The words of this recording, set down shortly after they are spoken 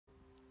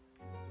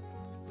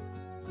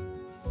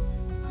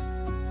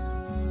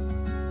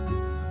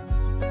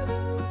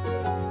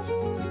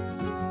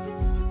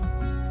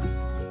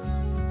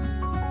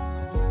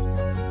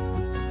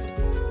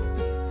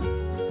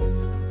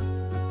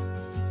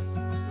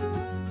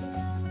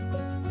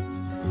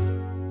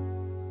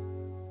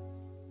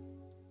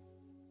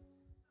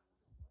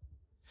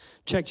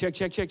Check, check,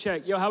 check, check,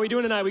 check. Yo, how we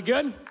doing tonight? We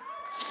good?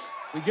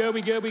 We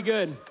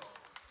good.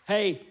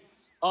 Hey,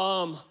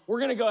 we're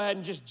gonna go ahead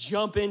and just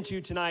jump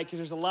into tonight because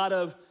there's a lot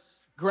of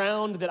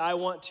ground that I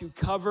want to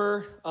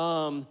cover.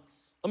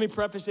 Let me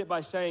preface it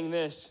by saying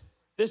this.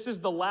 This is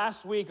the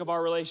last week of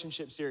our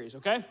relationship series,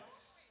 okay?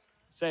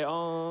 Say,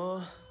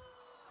 "Aw."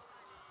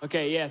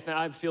 Okay, yeah,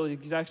 I feel the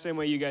exact same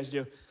way you guys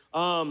do.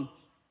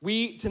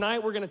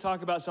 Tonight we're gonna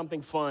talk about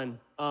something fun.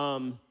 At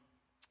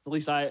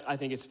least I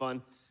think it's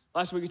fun.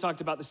 Last week we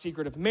talked about the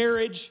secret of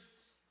marriage,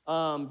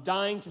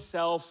 dying to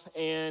self,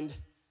 and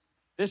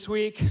this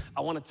week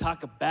I want to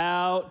talk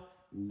about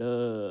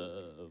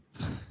love.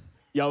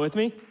 Y'all with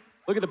me?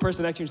 Look at the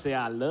person next to you and say,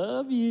 "I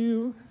love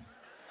you."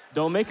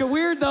 Don't make it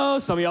weird though.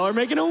 Some of y'all are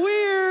making it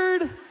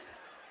weird.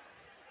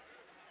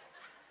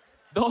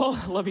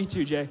 Love you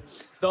too, Jay.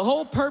 The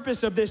whole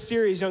purpose of this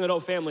series, Young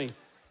Adult Family,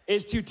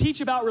 is to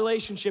teach about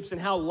relationships and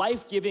how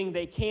life-giving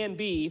they can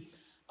be.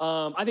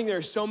 I think there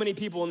are so many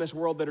people in this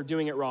world that are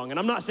doing it wrong. And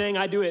I'm not saying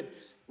I do it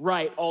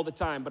right all the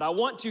time, but I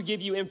want to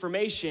give you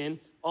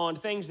information on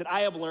things that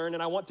I have learned,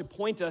 and I want to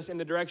point us in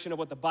the direction of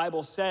what the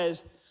Bible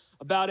says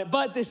about it.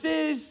 But this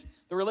is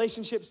the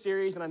relationship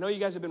series, and I know you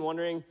guys have been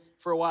wondering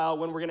for a while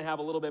when we're gonna have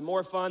a little bit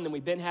more fun than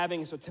we've been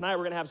having. So tonight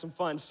we're gonna have some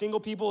fun. Single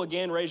people,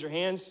 again, raise your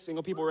hands.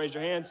 Single people, raise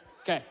your hands.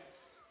 Okay.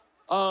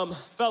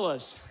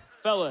 Fellas,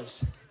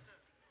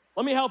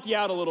 let me help you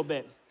out a little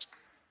bit.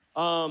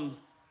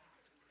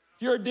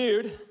 If you're a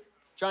dude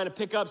trying to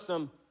pick up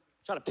some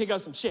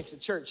chicks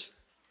at church,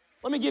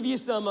 let me give you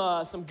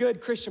some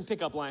good Christian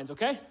pickup lines,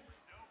 okay?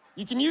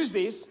 You can use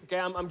these, okay?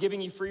 I'm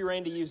giving you free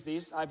reign to use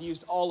these. I've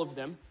used all of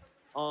them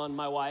on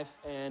my wife,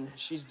 and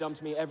she's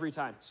dumped me every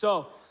time.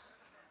 So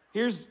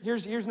here's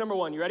number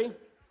one. You ready?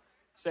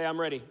 Say, I'm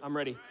ready.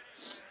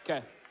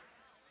 Okay.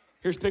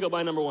 Here's pickup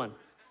line number one.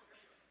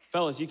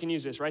 Fellas, you can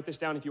use this. Write this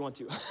down if you want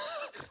to.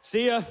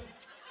 See ya.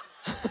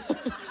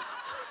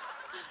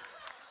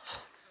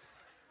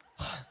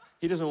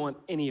 He doesn't want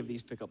any of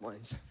these pickup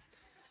lines.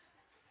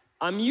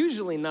 I'm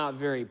usually not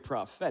very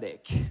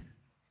prophetic,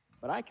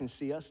 but I can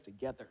see us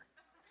together.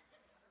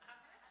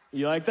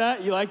 You like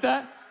that?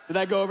 Did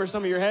that go over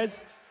some of your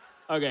heads?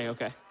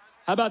 Okay.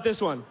 How about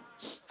this one?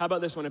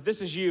 If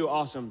this is you,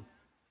 awesome.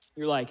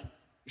 You're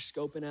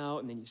scoping out,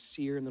 and then you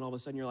see her, and then all of a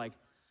sudden you're like,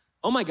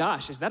 "Oh my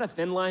gosh, is that a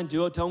thin line,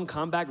 duotone,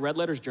 compact, red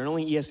letters,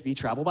 journaling, ESV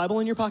travel Bible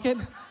in your pocket?"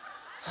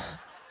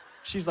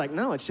 She's like,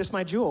 "No, it's just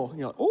my jewel." And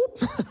you're like, "Oh,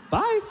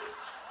 bye."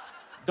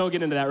 Don't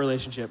get into that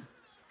relationship.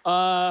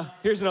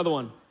 Here's another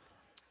one.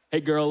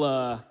 "Hey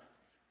girl,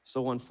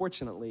 so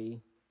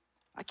unfortunately,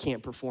 I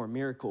can't perform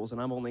miracles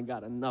and I've only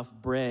got enough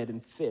bread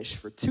and fish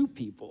for 2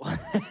 people.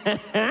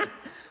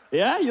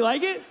 Yeah, you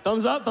like it?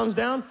 Thumbs up, thumbs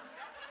down?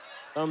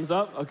 Thumbs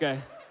up,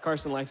 okay.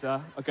 Carson likes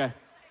that, okay.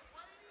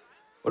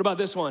 What about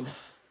this one?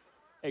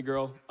 Hey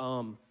girl,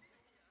 I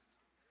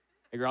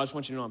just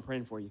want you to know I'm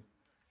praying for you."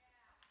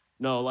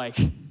 No,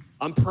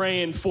 I'm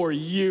praying for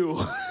you.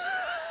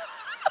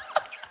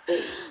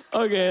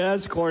 Okay,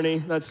 that's corny.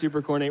 That's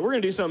super corny. We're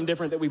gonna do something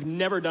different that we've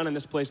never done in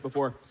this place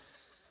before.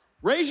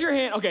 Raise your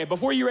hand. Okay,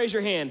 before you raise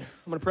your hand,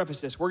 I'm gonna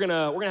preface this. We're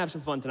gonna have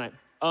some fun tonight.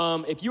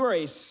 If you are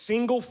a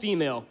single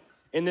female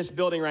in this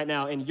building right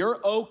now and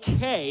you're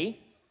okay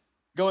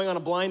going on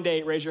a blind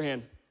date, raise your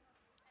hand.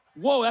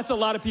 Whoa, that's a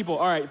lot of people.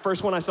 All right,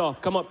 first one I saw.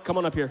 Come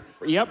on up here.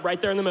 Yep, right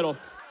there in the middle.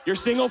 You're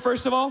single,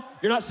 first of all?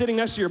 You're not sitting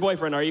next to your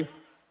boyfriend, are you?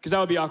 Because that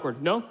would be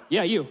awkward. No?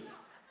 Yeah, you.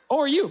 Oh,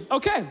 are you?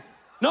 Okay.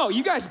 No,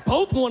 you guys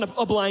both want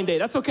a blind date.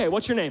 That's okay.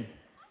 What's your name?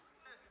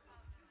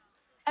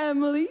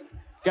 Emily.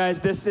 Guys,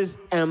 this is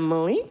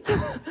Emily.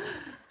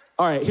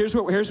 All right, here's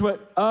what,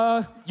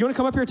 you wanna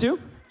come up here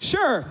too?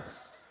 Sure.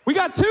 We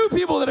got 2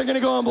 people that are gonna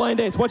go on blind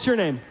dates. What's your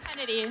name?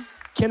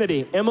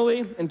 Kennedy,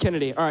 Emily and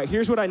Kennedy. All right,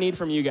 here's what I need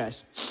from you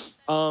guys.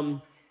 I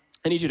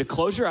need you to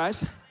close your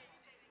eyes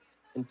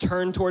and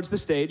turn towards the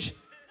stage.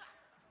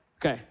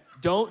 Okay,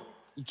 you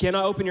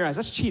cannot open your eyes.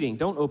 That's cheating.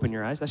 Don't open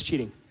your eyes, that's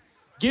cheating.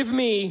 Give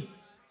me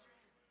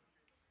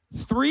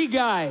 3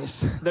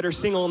 guys that are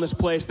single in this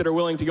place that are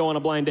willing to go on a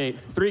blind date.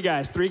 3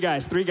 guys. All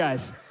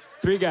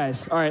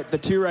right, the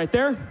 2 right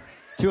there,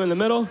 2 in the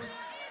middle,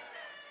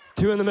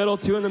 2 in the middle.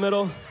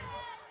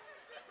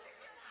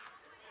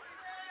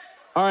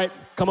 All right,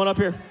 come on up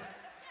here.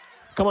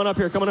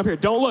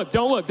 Don't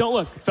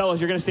look. Fellas,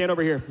 you're gonna stand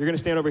over here.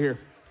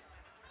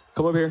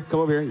 Come over here.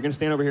 You're gonna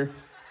stand over here.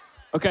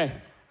 Okay.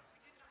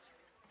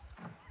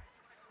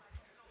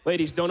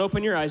 Ladies, don't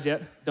open your eyes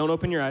yet.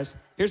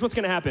 Here's what's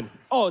gonna happen.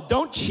 Oh,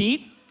 don't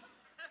cheat.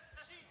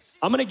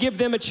 I'm gonna give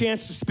them a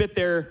chance to spit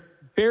their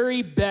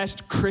very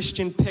best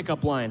Christian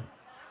pickup line.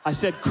 I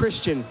said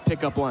Christian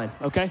pickup line,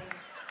 okay?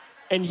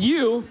 And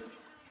you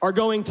are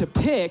going to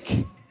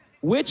pick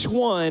which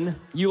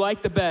one you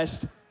like the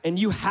best, and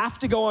you have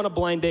to go on a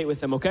blind date with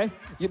them, okay?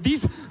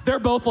 They're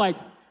both like,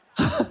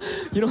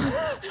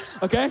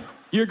 okay?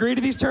 You agree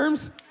to these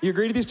terms?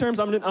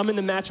 I'm in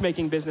the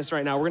matchmaking business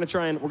right now. We're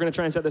gonna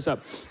try and set this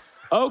up.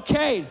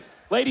 Okay,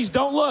 ladies,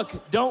 don't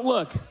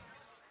look.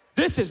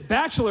 This is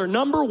bachelor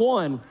number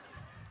 1.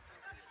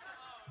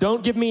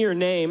 Don't give me your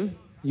name.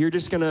 You're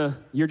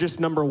just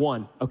number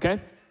one,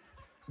 okay?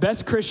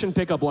 Best Christian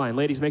pickup line.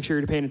 Ladies, make sure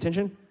you're paying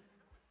attention.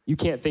 You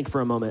can't think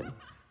for a moment.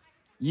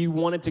 You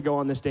wanted to go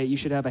on this date, you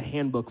should have a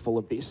handbook full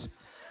of these,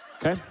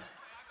 okay?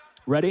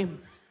 Ready?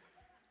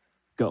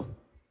 Go.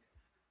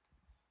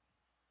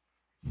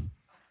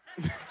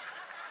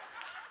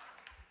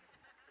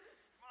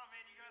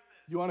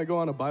 You want to go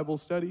on a Bible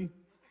study?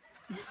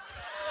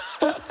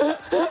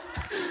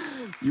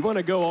 You want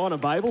to go on a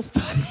Bible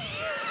study?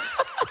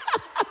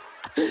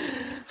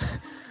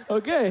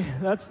 Okay,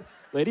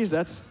 ladies,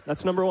 that's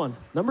number one.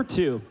 Number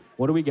two,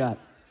 what do we got?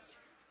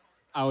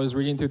 I was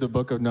reading through the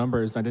book of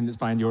Numbers. I didn't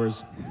find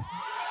yours.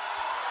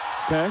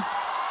 Okay.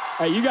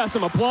 Hey, you got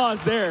some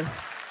applause there.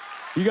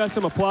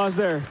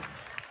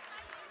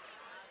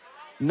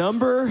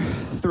 Number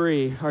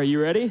three, are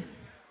you ready?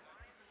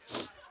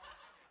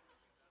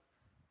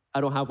 I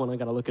don't have one, I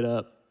gotta look it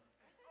up.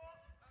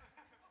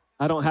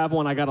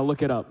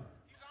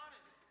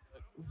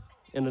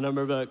 In the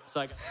number book.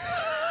 So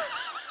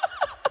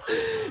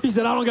He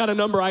said, I don't got a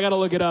number, I gotta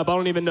look it up. I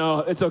don't even know.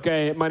 It's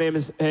okay. My name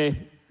is,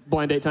 hey,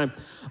 blind date time.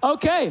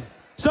 Okay,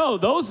 so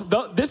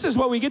this is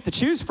what we get to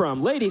choose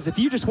from. Ladies, if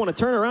you just want to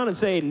turn around and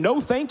say,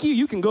 no, thank you,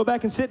 you can go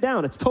back and sit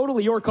down. It's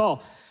totally your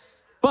call.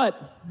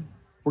 But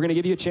we're gonna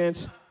give you a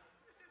chance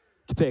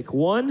to pick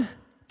 1,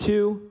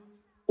 2,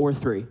 or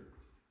 3.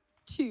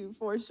 2,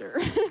 for sure.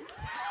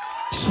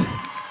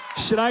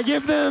 Should I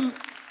give them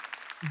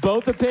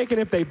both a pick, and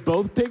if they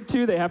both pick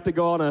 2, they have to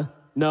go on a,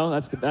 no,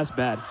 that's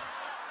bad.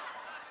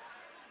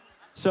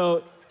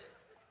 So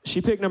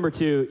she picked number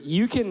 2.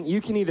 You can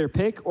either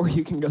pick or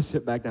you can go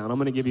sit back down. I'm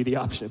gonna give you the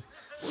option.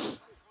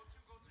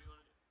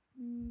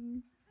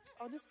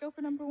 I'll just go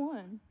for number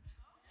 1.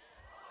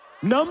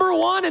 Number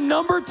 1 and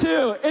number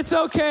 2, it's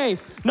okay.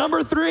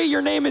 Number 3,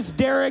 your name is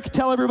Derek.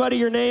 Tell everybody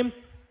your name.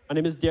 My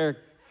name is Derek.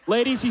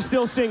 Ladies, he's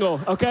still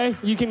single, okay?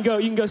 You can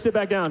go sit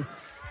back down.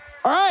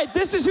 All right,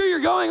 this is who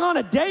you're going on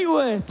a date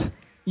with.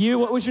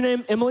 What was your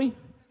name? Emily?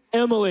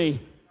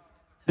 Emily.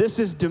 This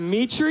is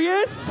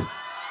Demetrius.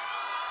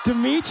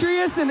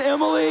 Demetrius and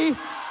Emily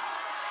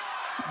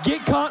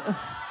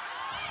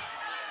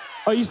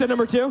Oh, you said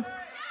number 2?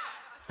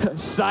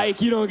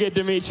 Psych, you don't get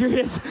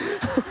Demetrius.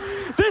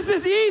 This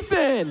is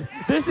Ethan.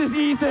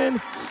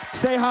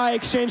 Say hi,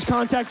 exchange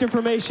contact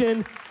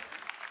information.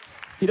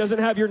 He doesn't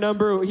have your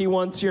number. He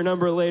wants your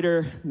number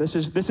later. This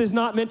is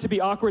not meant to be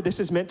awkward.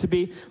 This is meant to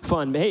be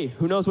fun. Hey,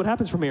 who knows what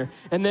happens from here?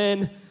 And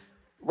then,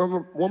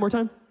 one more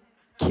time.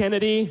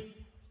 Kennedy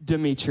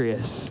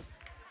Demetrius.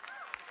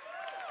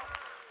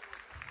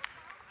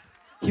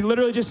 He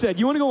literally just said,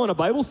 you want to go on a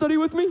Bible study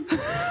with me?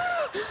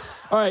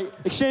 All right,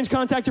 exchange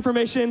contact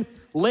information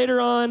later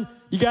on.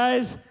 You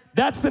guys,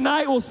 that's the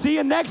night. We'll see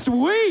you next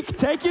week.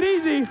 Take it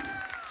easy.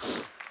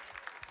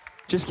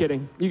 Just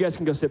kidding. You guys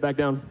can go sit back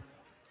down.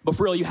 But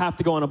for real, you have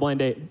to go on a blind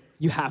date.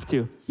 You have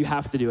to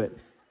do it.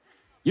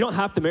 You don't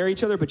have to marry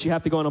each other, but you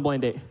have to go on a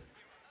blind date.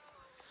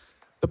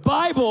 The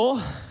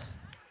Bible,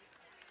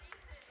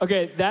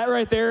 okay, that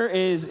right there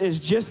is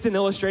just an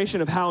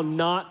illustration of how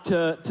not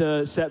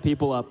to set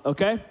people up,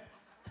 okay?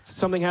 If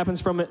something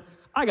happens from it,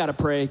 I gotta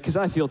pray, because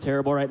I feel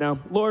terrible right now.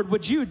 Lord,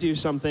 would you do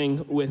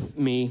something with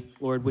me?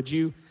 Lord,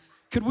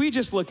 could we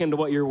just look into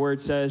what your word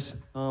says?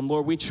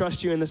 Lord, we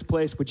trust you in this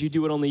place. Would you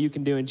do what only you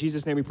can do? In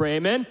Jesus' name we pray,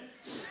 amen?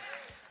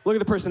 Look at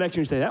the person next to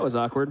you and say, that was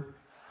awkward.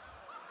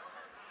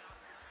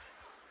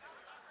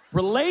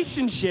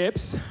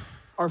 Relationships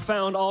are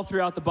found all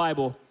throughout the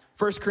Bible.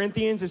 1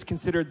 Corinthians is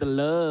considered the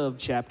love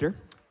chapter.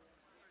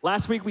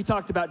 Last week we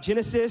talked about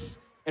Genesis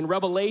and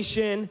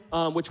Revelation,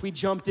 which we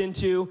jumped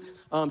into,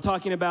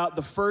 talking about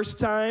the first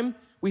time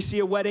we see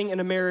a wedding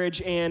and a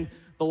marriage, and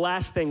the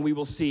last thing we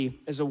will see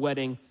is a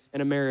wedding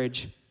and a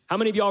marriage. How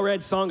many of y'all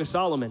read Song of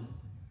Solomon?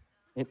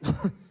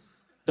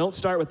 Don't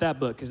start with that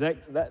book, because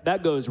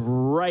that goes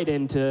right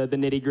into the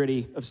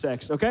nitty-gritty of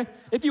sex, okay?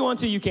 If you want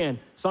to, you can.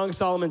 Song of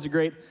Solomon's a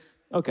great,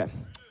 okay.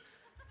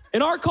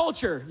 In our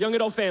culture, young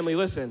adult family,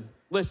 listen.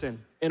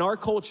 In our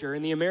culture,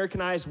 in the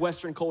Americanized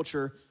Western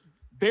culture,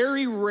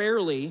 very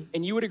rarely,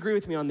 and you would agree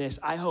with me on this,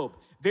 I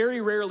hope, very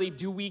rarely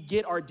do we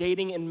get our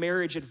dating and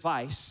marriage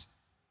advice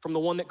from the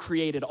one that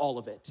created all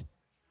of it.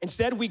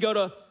 Instead, we go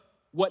to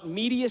what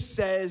media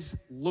says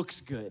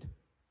looks good,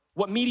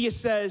 what media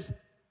says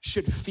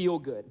should feel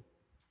good.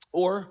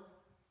 Or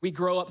we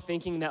grow up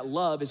thinking that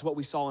love is what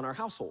we saw in our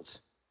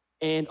households.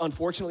 And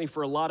unfortunately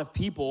for a lot of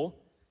people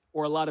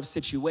or a lot of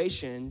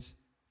situations,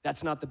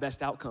 that's not the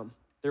best outcome.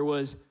 There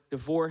was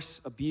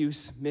divorce,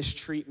 abuse,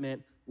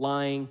 mistreatment,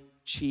 lying,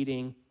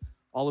 cheating,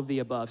 all of the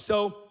above.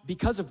 So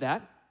because of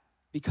that,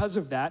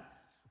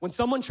 when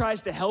someone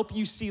tries to help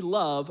you see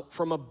love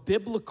from a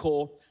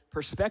biblical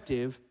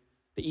perspective,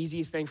 the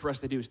easiest thing for us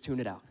to do is tune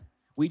it out.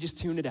 We just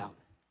tune it out.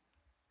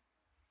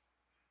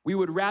 We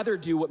would rather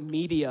do what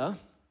media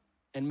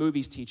and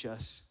movies teach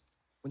us.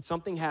 When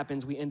something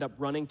happens, we end up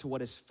running to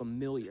what is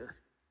familiar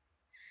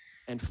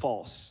and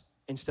false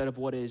instead of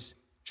what is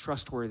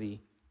trustworthy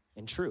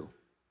and true.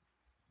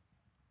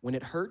 When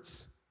it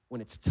hurts,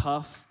 when it's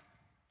tough,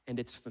 and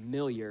it's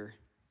familiar,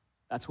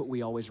 that's what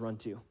we always run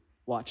to.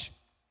 Watch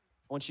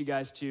want you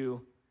guys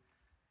to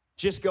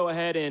just go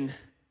ahead and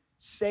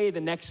say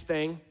the next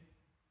thing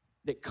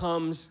that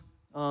comes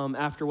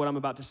after what I'm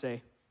about to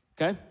say.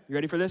 Okay? You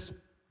ready for this?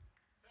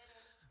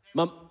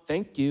 Mom,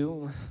 thank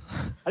you.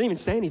 I didn't even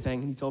say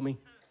anything, and you told me.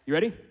 You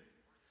ready?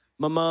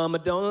 My mama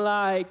don't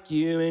like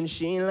you, and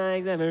she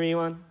likes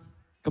everyone.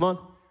 Come on.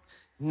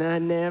 And I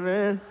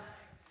never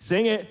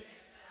sing it.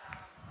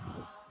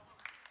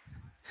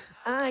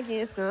 I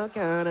get so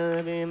caught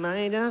up in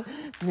my job,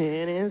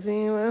 didn't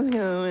see what's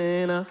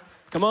going on.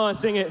 Come on,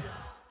 sing it.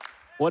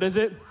 What is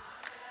it?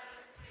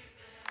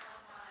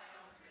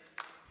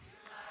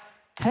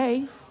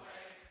 Hey,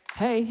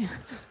 hey,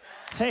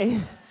 hey.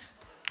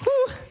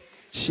 Whew.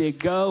 Shit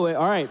going.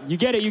 All right, you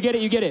get it, you get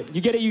it, you get it,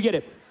 you get it, you get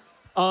it.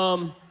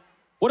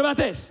 What about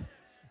this?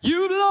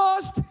 You've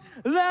lost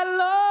that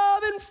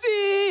love and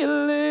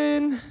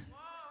feeling.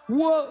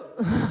 Whoa.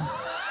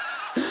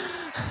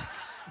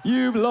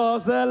 You've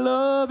lost that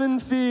love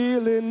and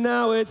feeling.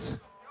 Now it's.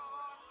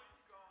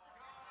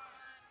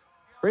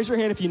 Raise your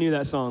hand if you knew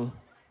that song.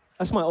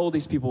 That's my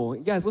oldies people.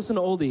 You guys, listen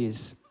to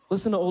oldies.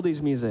 Listen to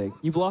oldies music.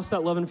 You've lost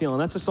that love and feeling.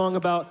 That's a song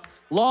about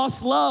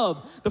lost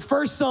love. The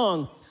first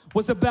song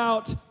was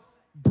about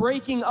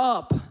breaking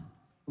up. And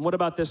what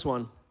about this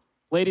one?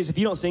 Ladies, if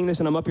you don't sing this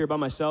and I'm up here by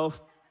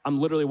myself, I'm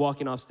literally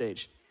walking off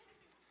stage.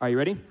 Are you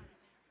ready?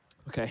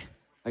 Okay.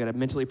 I gotta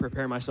mentally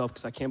prepare myself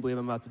because I can't believe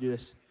I'm about to do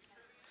this.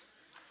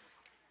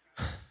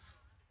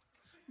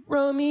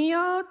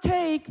 Romeo,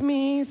 take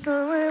me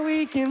somewhere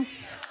we can.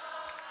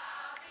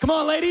 Come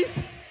on, ladies.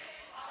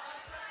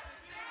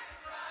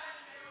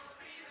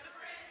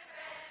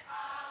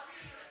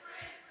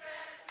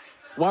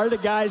 Why are the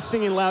guys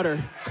singing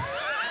louder?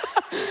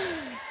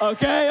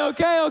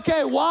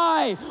 Okay.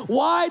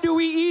 Why do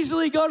we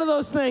easily go to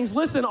those things?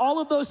 Listen,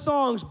 all of those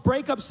songs,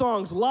 breakup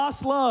songs,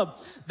 lost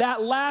love,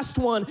 that last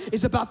one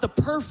is about the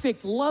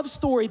perfect love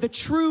story, the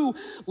true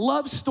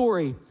love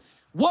story.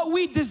 What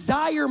we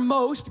desire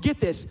most,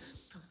 get this,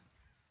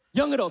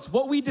 young adults,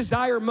 what we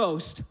desire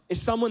most is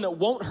someone that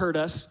won't hurt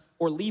us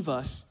or leave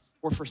us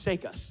or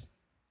forsake us.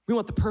 We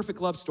want the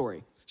perfect love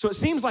story. So it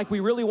seems like we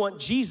really want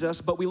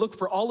Jesus, but we look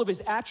for all of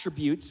his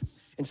attributes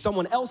in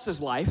someone else's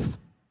life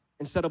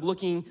instead of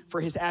looking for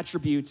his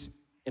attributes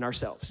in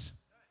ourselves.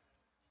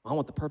 I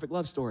want the perfect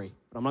love story,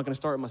 but I'm not gonna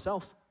start with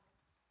myself.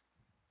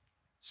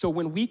 So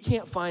when we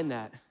can't find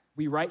that,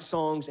 we write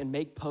songs and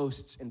make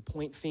posts and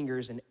point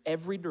fingers in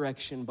every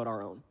direction but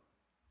our own,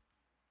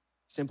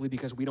 simply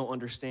because we don't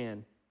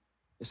understand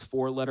this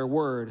 4-letter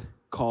word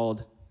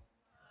called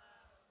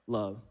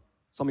love.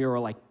 Some of you are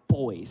like,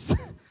 boys.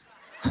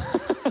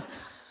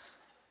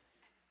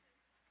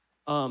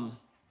 I'm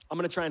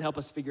gonna try and help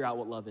us figure out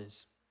what love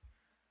is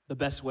the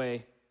best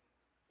way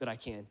that I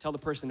can. Tell the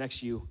person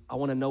next to you, I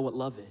wanna know what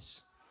love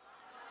is.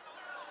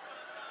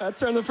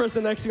 Turn the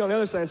person next to you on the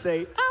other side and say,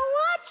 I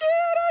want you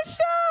to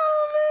show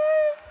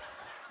me.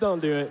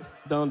 Don't do it,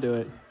 don't do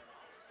it.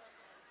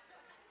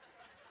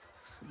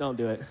 Don't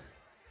do it.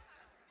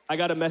 I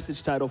got a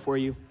message title for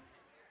you,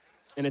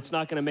 and it's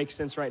not gonna make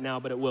sense right now,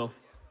 but it will.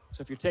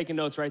 So if you're taking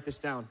notes, write this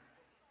down.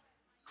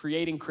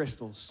 Creating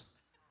crystals.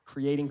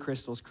 Creating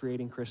crystals,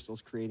 creating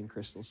crystals, creating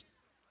crystals.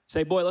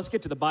 Say, boy, let's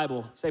get to the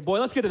Bible. Say, boy,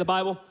 let's get to the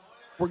Bible.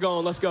 We're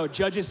going, let's go.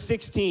 Judges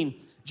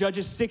 16.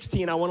 Judges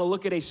 16, I wanna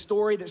look at a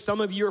story that some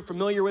of you are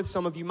familiar with,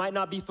 some of you might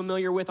not be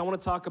familiar with. I wanna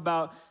talk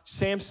about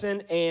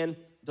Samson and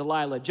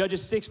Delilah.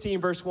 Judges 16,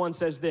 verse 1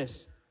 says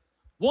this.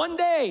 One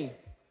day,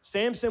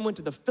 Samson went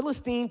to the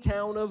Philistine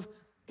town of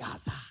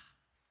Gaza.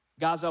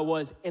 Gaza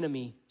was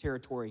enemy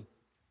territory.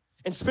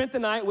 And spent the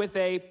night with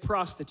a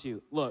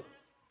prostitute. Look,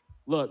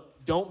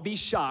 don't be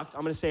shocked.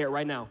 I'm gonna say it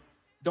right now.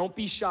 Don't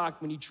be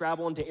shocked when you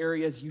travel into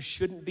areas you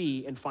shouldn't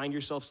be and find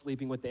yourself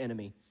sleeping with the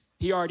enemy.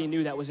 He already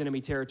knew that was enemy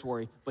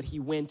territory, but he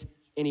went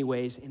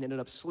anyways and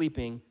ended up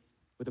sleeping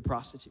with a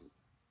prostitute.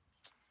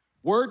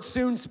 Word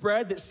soon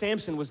spread that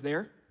Samson was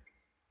there.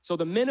 So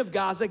the men of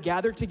Gaza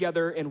gathered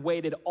together and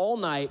waited all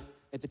night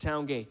at the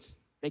town gates.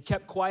 They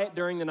kept quiet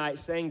during the night,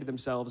 saying to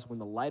themselves, when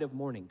the light of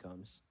morning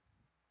comes,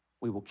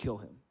 we will kill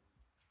him.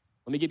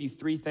 Let me give you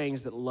 3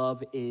 things that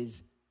love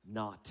is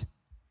not.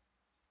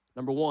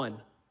 Number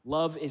 1,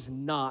 love is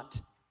not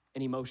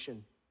an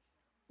emotion.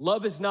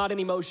 Love is not an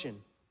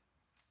emotion.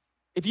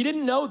 If you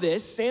didn't know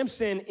this,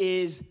 Samson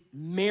is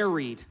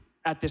married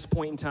at this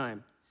point in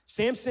time.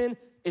 Samson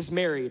is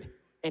married,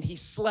 and he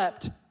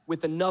slept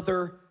with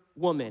another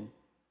woman.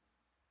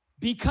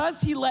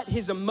 Because he let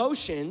his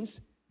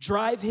emotions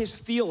drive his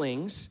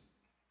feelings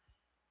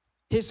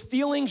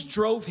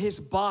drove his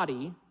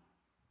body,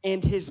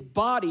 and his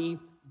body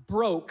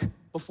broke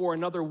before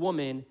another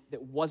woman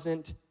that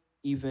wasn't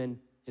even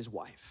his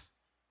wife.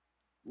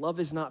 Love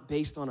is not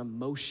based on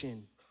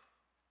emotion,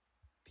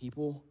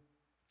 people.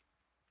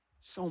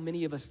 So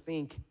many of us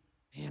think,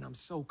 man, I'm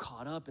so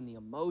caught up in the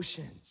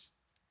emotions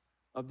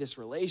of this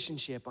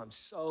relationship. I'm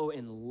so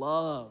in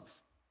love.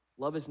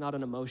 Love is not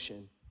an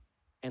emotion,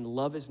 and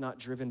love is not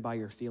driven by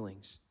your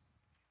feelings.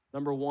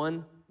 Number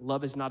 1,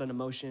 love is not an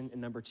emotion, and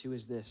number 2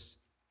 is this.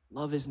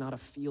 Love is not a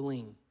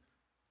feeling.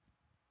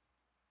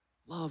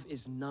 Love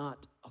is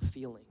not a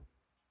feeling.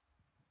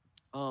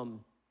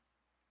 Don't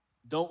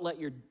let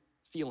your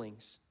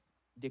feelings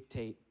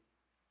dictate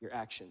your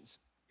actions.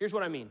 Here's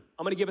what I mean.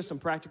 I'm gonna give us some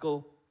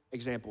practical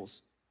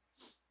examples.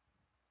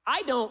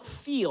 I don't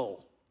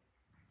feel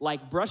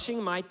like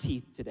brushing my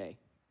teeth today.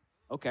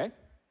 Okay.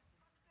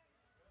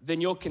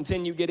 Then you'll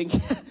continue getting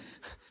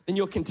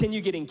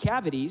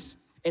cavities,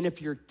 and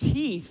if your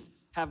teeth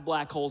have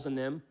black holes in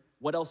them,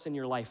 what else in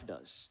your life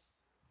does?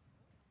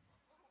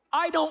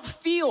 I don't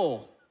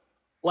feel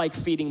like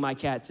feeding my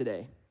cat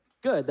today.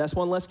 Good, that's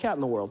one less cat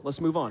in the world.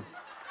 Let's move on.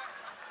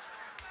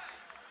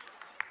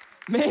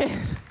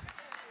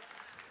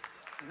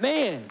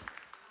 Man,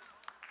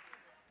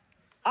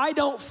 I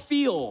don't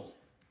feel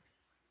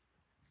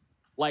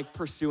like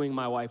pursuing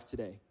my wife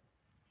today.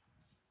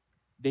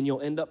 Then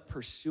you'll end up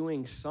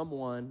pursuing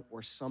someone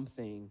or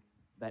something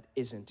that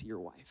isn't your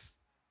wife.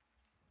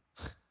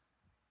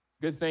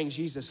 Good thing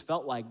Jesus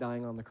felt like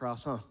dying on the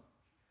cross, huh?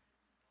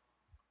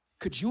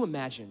 Could you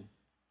imagine,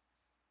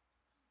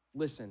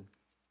 listen,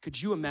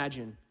 could you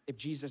imagine if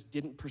Jesus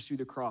didn't pursue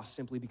the cross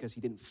simply because he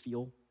didn't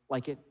feel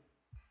like it?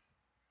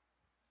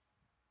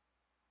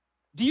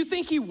 Do you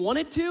think he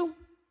wanted to?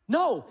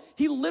 No,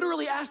 he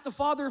literally asked the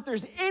Father if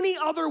there's any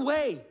other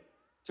way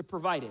to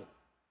provide it.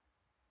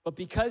 But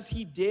because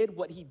he did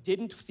what he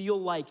didn't feel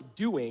like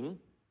doing,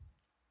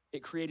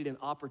 it created an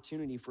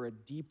opportunity for a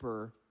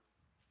deeper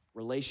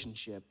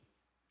relationship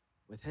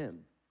with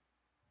him.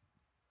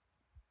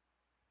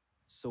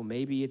 So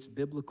maybe it's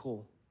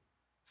biblical,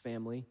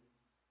 family,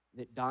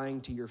 that dying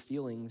to your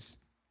feelings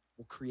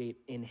will create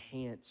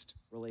enhanced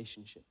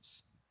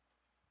relationships.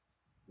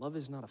 Love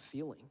is not a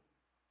feeling.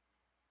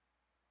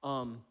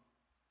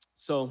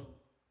 So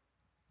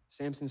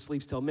Samson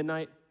sleeps till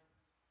midnight,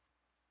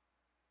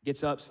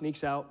 gets up,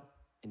 sneaks out,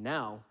 and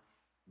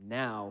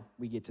now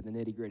we get to the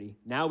nitty-gritty.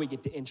 Now we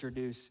get to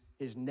introduce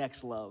his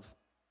next love.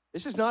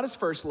 This is not his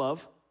first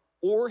love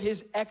or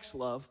his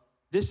ex-love.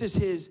 This is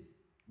his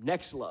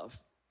next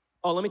love.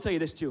 Oh, let me tell you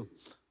this too.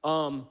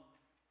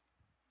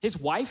 His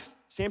wife,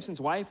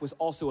 Samson's wife, was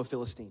also a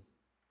Philistine,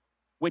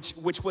 which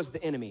was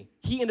the enemy.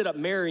 He ended up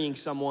marrying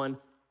someone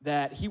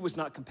that he was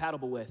not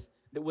compatible with,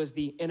 that was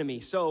the enemy.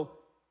 So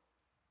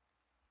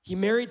he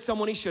married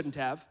someone he shouldn't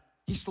have.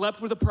 He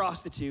slept with a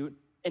prostitute,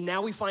 and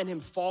now we find him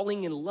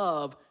falling in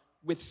love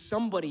with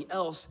somebody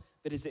else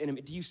that is the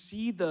enemy. Do you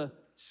see the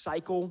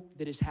cycle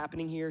that is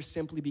happening here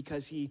simply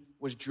because he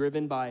was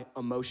driven by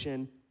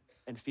emotion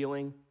and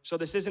feeling? So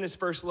this isn't his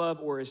first love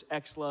or his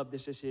ex-love.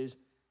 This is his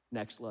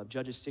next love.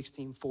 Judges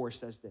 16:4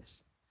 says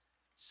this.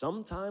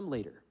 Sometime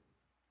later,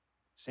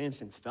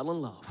 Samson fell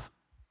in love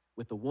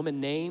with a woman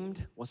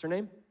named, what's her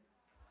name?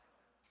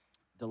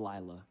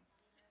 Delilah.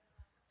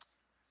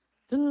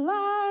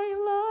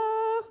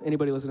 Delilah.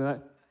 Anybody listen to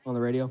that on the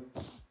radio?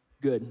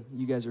 Good.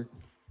 You guys are,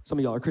 some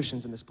of y'all are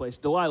Christians in this place.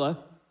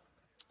 Delilah,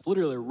 it's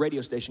literally a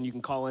radio station you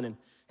can call in and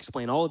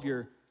explain all of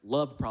your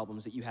love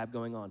problems that you have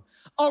going on.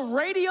 A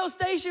radio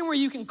station where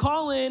you can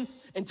call in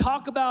and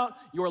talk about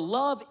your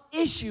love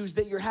issues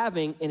that you're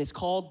having, and it's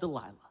called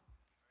Delilah.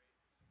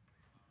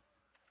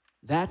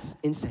 That's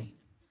insane.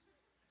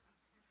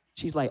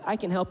 She's like, I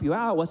can help you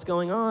out. What's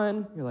going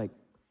on? You're like,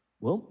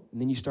 well, and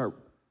then you start,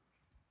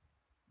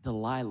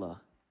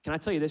 Delilah. Can I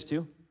tell you this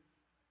too?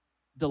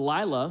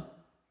 Delilah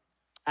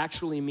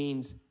actually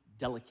means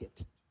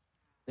delicate.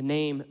 The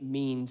name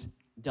means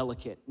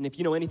delicate. And if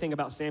you know anything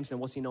about Samson,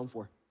 what's he known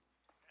for?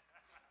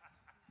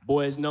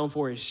 Boy is known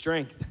for his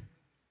strength.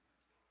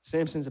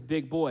 Samson's a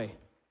big boy.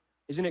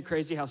 Isn't it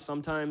crazy how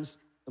sometimes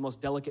the most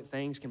delicate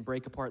things can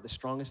break apart the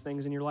strongest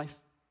things in your life?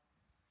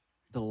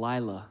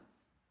 Delilah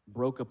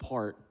broke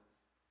apart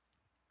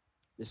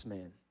this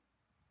man.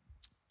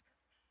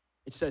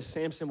 It says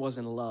Samson was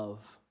in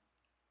love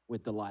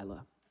with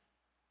Delilah.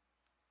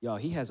 Y'all,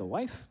 he has a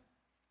wife.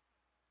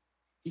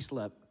 He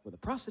slept with a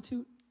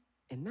prostitute,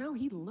 and now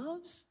he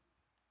loves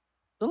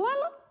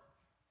Delilah?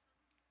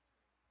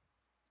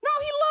 Now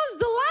he loves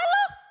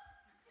Delilah?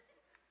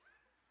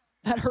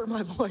 That hurt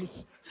my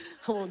voice.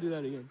 I won't do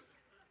that again.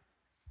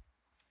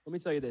 Let me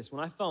tell you this.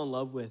 When I fell in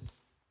love with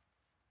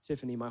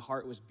Tiffany, my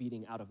heart was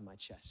beating out of my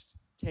chest.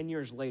 10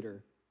 years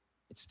later,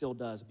 it still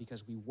does,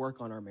 because we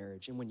work on our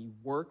marriage. And when you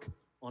work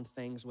on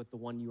things with the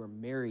one you are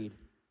married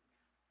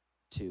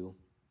to,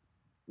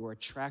 your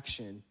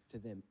attraction to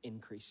them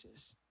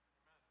increases.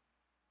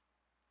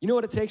 You know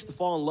what it takes to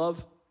fall in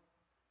love?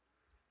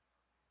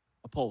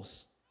 A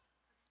pulse.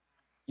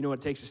 You know what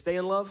it takes to stay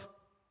in love?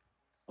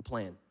 A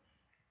plan.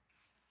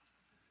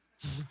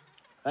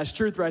 That's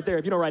truth right there.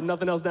 If you don't write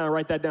nothing else down,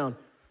 write that down.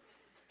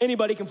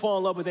 Anybody can fall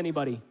in love with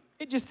anybody.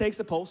 It just takes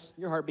a pulse,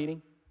 your heart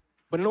beating.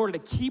 But in order to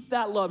keep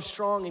that love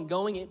strong and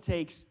going, it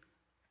takes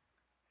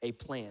a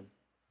plan.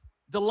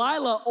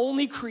 Delilah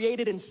only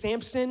created in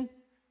Samson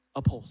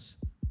a pulse.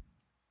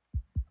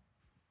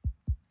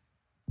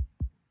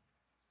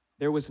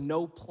 There was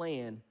no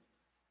plan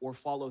or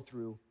follow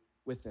through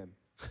with them.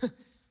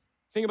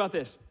 Think about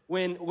this.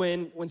 When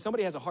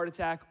somebody has a heart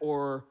attack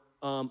or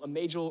a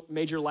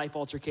major life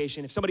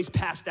altercation, if somebody's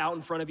passed out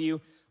in front of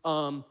you,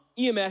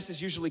 EMS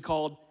is usually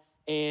called,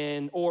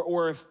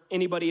 or if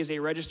anybody is a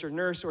registered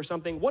nurse or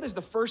something, what is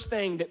the first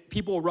thing that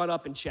people run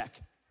up and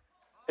check?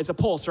 It's a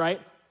pulse,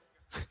 right?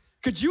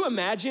 Could you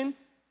imagine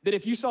that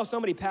if you saw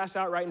somebody pass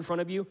out right in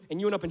front of you and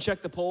you went up and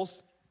checked the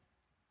pulse,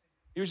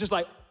 he was just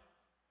like,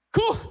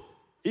 cool,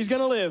 he's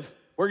gonna live,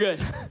 we're good.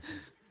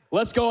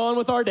 Let's go on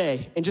with our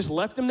day, and just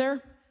left him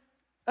there?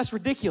 That's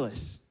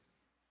ridiculous.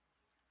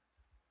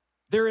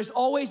 There is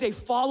always a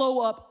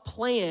follow-up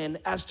plan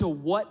as to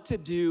what to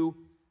do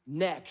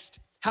next,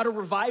 how to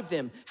revive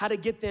them, how to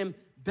get them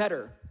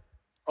better.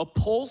 A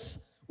pulse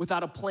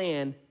without a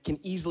plan can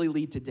easily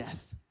lead to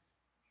death.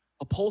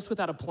 A pulse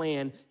without a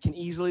plan can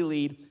easily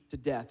lead to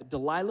death.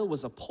 Delilah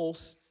was a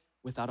pulse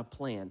without a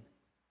plan.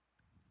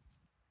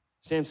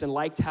 Samson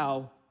liked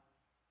how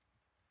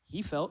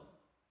he felt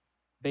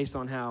based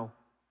on how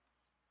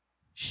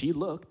she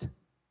looked,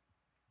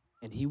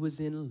 and he was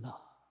in love.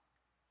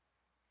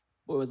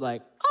 Boy was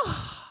like,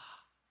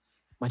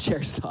 my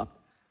chair stopped.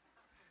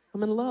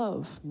 I'm in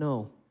love.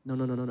 No.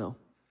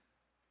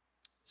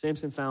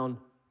 Samson found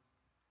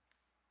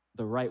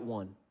the right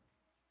one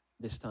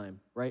this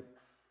time, right?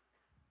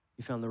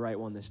 He found the right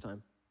one this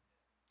time.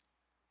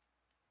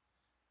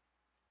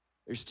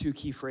 There's two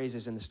key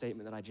phrases in the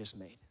statement that I just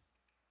made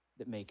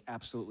that make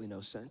absolutely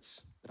no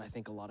sense, that I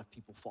think a lot of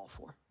people fall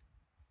for.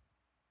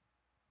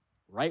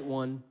 Right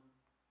one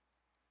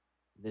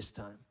this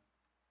time.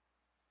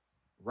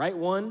 Right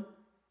one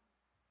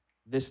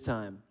this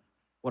time.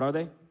 What are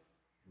they?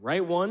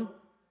 Right one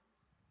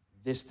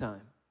this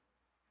time.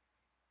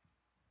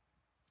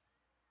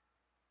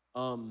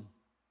 I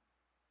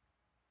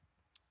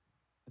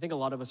think a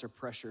lot of us are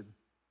pressured,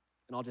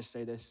 and I'll just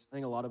say this. I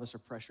think a lot of us are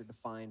pressured to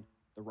find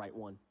the right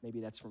one.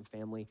 Maybe that's from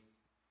family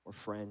or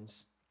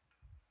friends.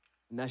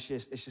 And it's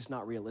just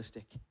not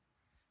realistic.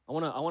 I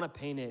wanna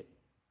paint it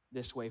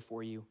this way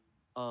for you.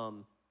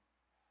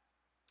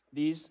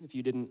 These, if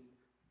you didn't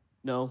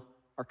know,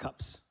 are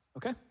cups,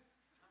 okay?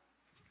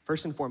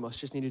 First and foremost,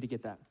 just needed to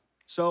get that.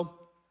 So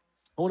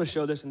I wanna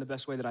show this in the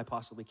best way that I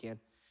possibly can.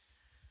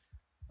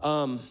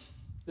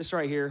 This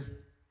right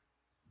here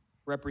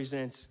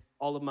represents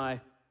all of my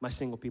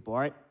single people, all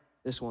right?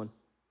 This one.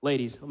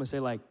 Ladies, I'm gonna say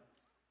like,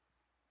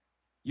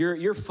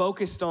 you're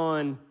focused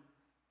on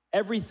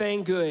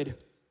everything good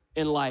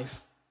in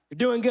life. You're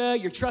doing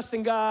good, you're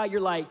trusting God,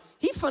 you're like,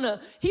 he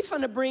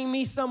finna bring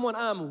me someone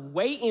I'm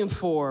waiting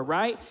for,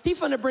 right? He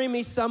finna bring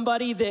me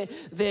somebody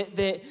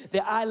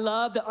that I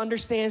love, that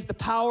understands the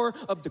power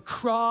of the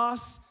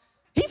cross.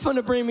 He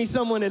finna bring me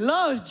someone that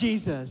loves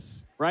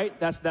Jesus, right?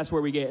 That's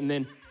where we get. And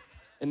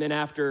then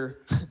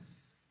after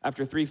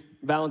 3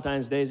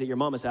 Valentine's days at your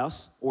mama's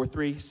house, or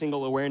 3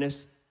 single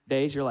awareness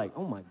days, you're like,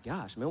 oh my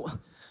gosh, man,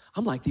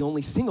 I'm like the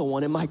only single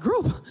one in my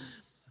group.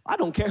 I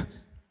don't care.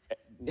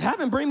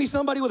 Have him bring me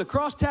somebody with a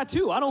cross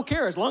tattoo. I don't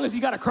care. As long as he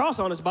got a cross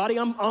on his body,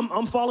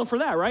 I'm falling for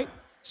that, right?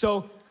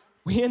 So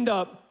we end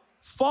up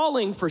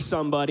falling for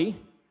somebody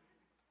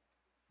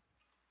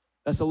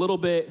that's a little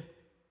bit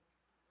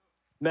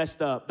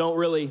messed up. Don't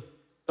really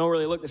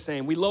look the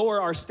same. We lower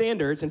our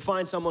standards and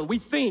find someone we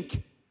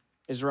think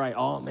is right.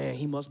 Oh man,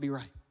 he must be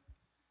right.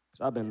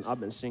 Because I've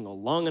been single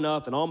long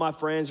enough, and all my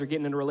friends are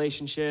getting into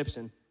relationships,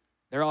 and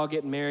they're all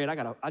getting married. I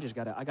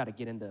gotta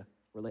get into.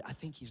 I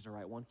think he's the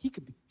right one. He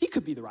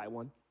could be the right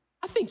one.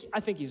 I think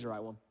he's the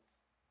right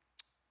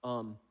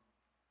one.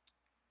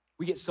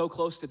 We get so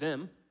close to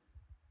them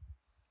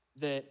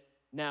that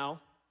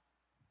now,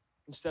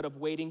 instead of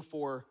waiting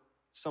for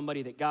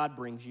somebody that God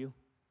brings you,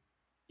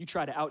 you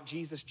try to out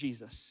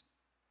Jesus,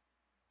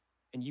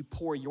 and you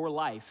pour your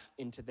life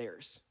into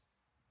theirs,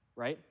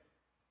 right?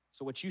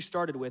 So what you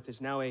started with is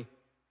now a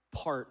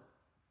part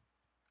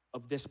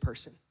of this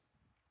person,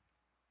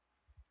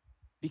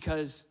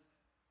 because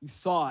you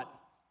thought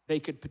they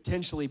could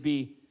potentially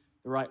be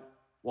the right,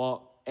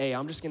 well, hey,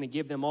 I'm just gonna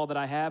give them all that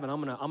I have, and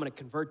I'm gonna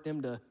convert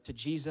them to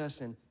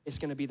Jesus, and it's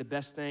gonna be the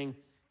best thing in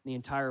the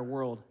entire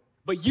world.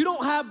 But you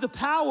don't have the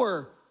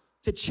power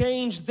to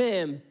change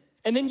them.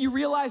 And then you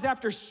realize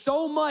after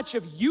so much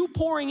of you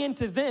pouring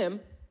into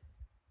them,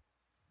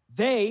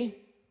 they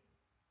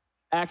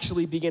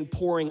actually begin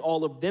pouring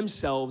all of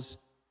themselves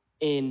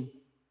into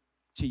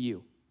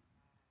you.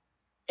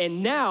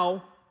 And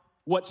now,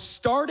 what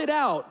started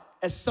out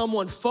as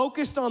someone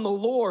focused on the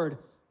Lord,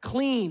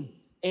 clean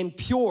and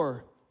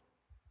pure,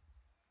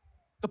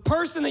 the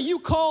person that you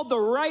called the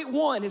right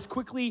one has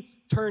quickly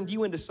turned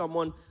you into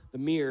someone the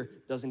mirror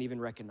doesn't even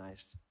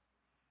recognize.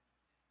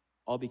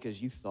 All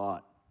because you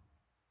thought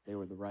they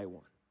were the right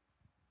one.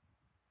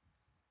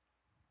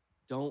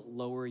 Don't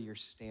lower your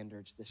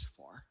standards this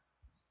far.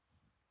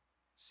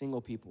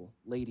 Single people,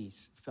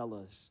 ladies,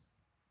 fellas,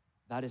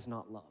 that is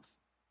not love.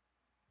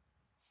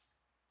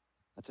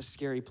 That's a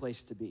scary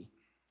place to be.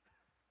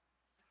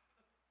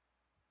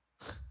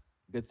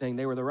 Good thing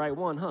they were the right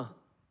one, huh?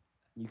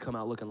 You come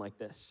out looking like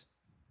this.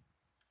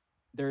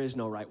 There is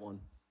no right one.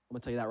 I'm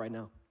gonna tell you that right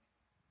now.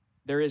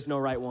 There is no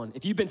right one.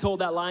 If you've been told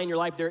that lie in your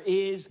life, there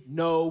is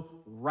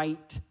no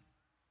right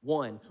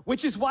one.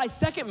 Which is why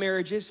second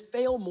marriages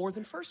fail more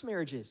than first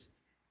marriages.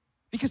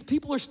 Because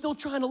people are still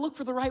trying to look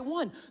for the right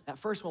one. That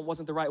first one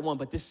wasn't the right one,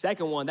 but this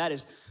second one, that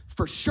is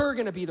for sure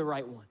gonna be the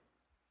right one.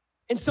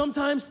 And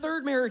sometimes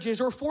third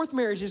marriages or fourth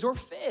marriages or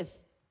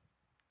fifth.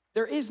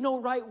 There is no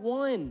right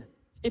one.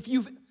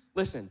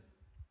 Listen,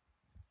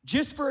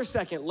 just for a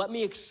second, let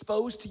me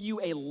expose to you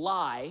a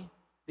lie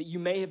that you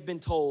may have been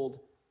told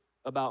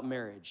about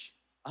marriage.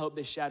 I hope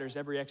this shatters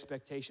every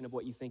expectation of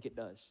what you think it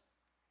does.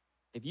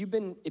 If you've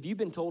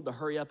been told to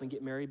hurry up and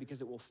get married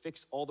because it will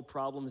fix all the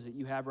problems that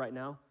you have right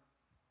now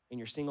in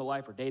your single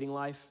life or dating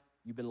life,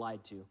 you've been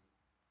lied to.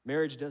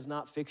 Marriage does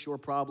not fix your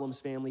problems,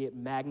 family. It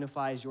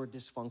magnifies your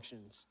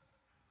dysfunctions.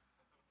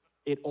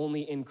 It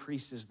only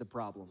increases the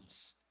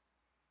problems.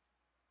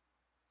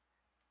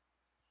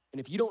 And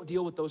if you don't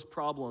deal with those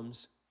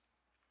problems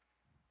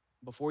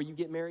before you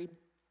get married,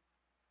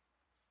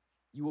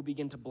 you will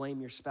begin to blame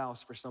your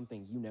spouse for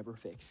something you never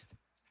fixed.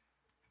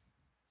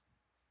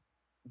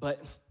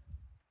 But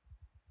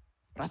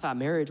I thought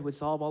marriage would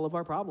solve all of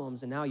our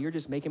problems, and now you're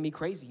just making me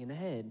crazy in the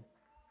head.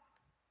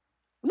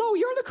 No,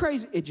 you're the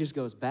crazy. It just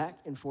goes back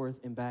and forth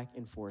and back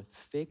and forth.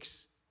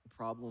 Fix the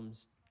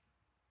problems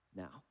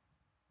now.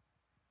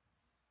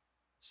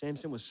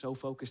 Samson was so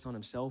focused on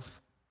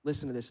himself.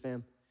 Listen to this,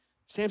 fam.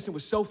 Samson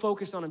was so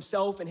focused on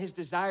himself and his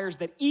desires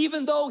that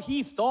even though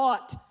he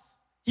thought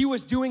he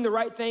was doing the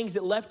right things,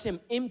 it left him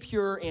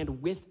impure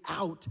and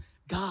without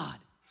God.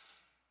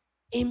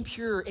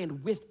 Impure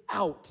and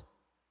without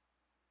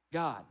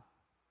God.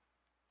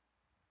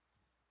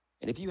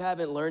 And if you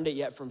haven't learned it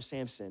yet from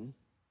Samson,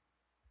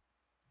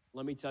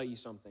 let me tell you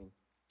something.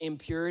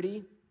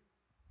 Impurity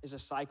is a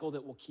cycle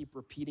that will keep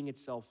repeating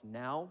itself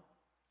now,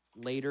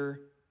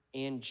 later,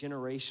 and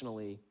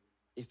generationally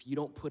if you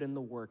don't put in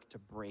the work to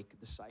break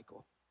the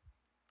cycle.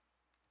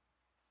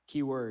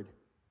 Key word,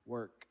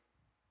 work.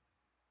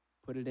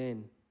 Put it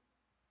in.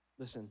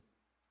 Listen,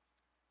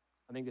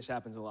 I think this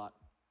happens a lot.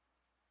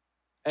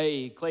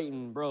 Hey,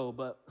 Clayton, bro,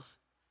 but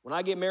when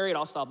I get married,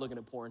 I'll stop looking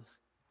at porn.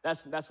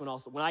 That's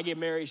when I get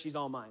married, she's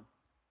all mine.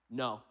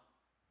 No.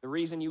 The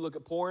reason you look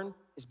at porn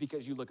is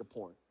because you look at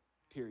porn,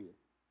 period.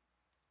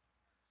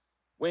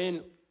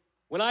 When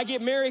I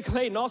get married,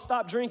 Clayton, I'll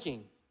stop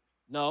drinking.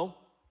 No.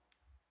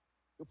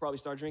 You'll probably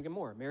start drinking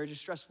more. Marriage is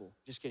stressful.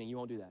 Just kidding, you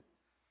won't do that.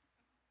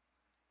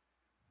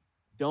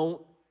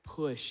 Don't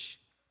push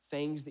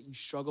things that you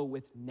struggle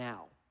with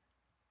now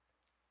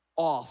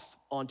off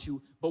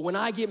onto, but when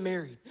I get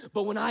married,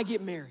 I'll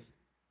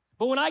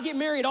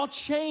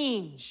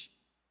change.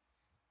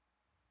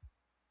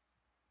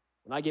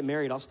 When I get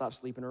married, I'll stop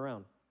sleeping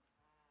around.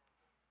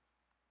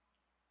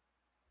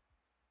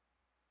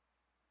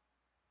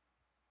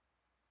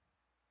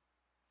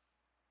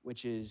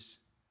 Which is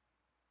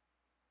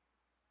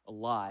a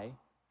lie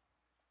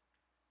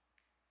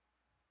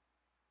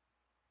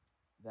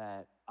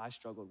that I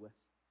struggled with.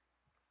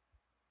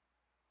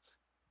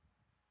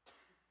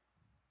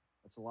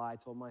 That's a lie I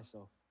told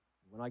myself.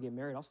 When I get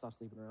married, I'll stop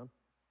sleeping around.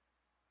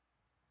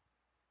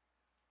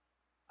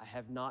 I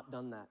have not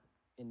done that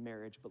in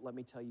marriage, but let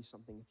me tell you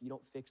something. If you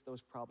don't fix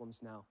those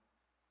problems now,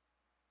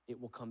 it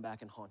will come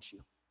back and haunt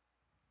you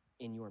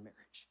in your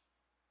marriage.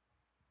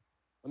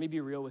 Let me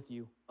be real with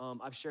you.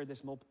 I've shared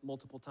this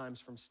multiple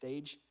times from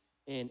stage,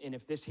 and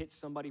if this hits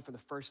somebody for the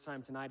first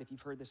time tonight, if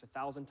you've heard this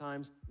 1,000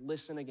 times,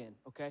 listen again,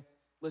 okay?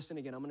 Listen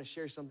again. I'm gonna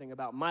share something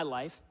about my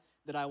life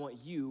that I want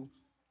you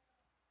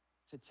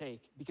to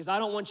take, because I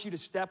don't want you to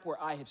step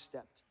where I have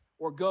stepped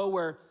or go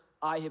where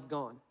I have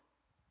gone.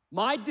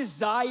 My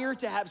desire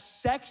to have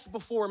sex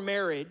before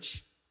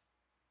marriage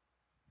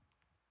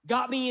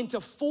got me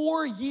into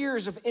 4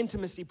 years of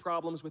intimacy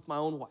problems with my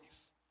own wife.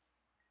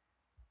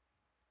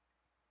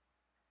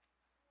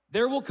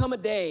 There will come a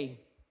day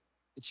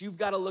that you've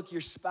got to look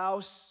your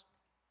spouse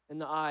in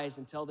the eyes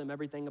and tell them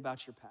everything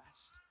about your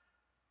past.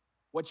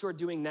 What you're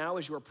doing now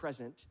is your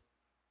present,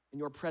 and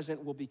your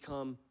present will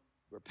become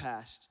your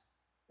past.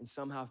 And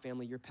somehow,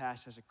 family, your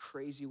past has a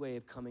crazy way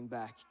of coming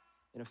back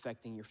and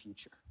affecting your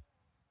future.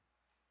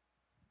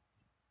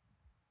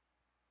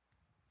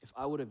 If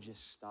I would have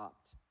just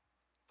stopped,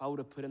 if I would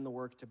have put in the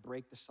work to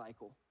break the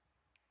cycle.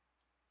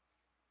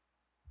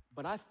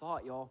 But I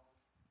thought, y'all,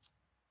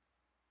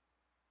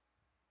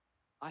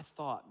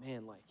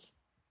 man, like,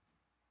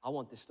 I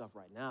want this stuff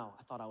right now.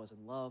 I thought I was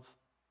in love.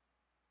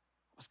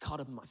 I was caught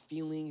up in my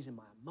feelings and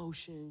my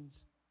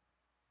emotions.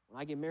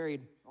 When I get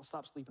married, I'll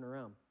stop sleeping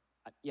around.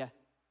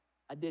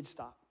 I did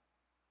stop.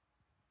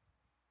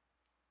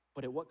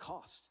 But at what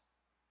cost?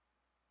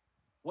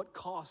 What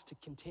cost to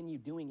continue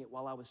doing it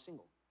while I was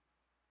single?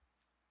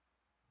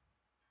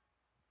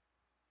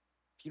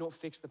 If you don't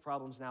fix the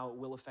problems now, it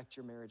will affect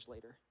your marriage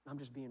later. I'm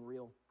just being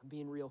real. I'm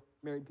being real.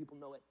 Married people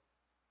know it.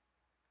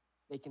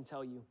 They can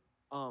tell you.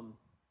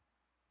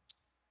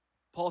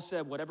 Paul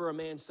said, whatever a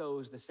man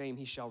sows, the same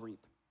he shall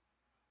reap.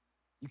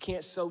 You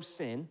can't sow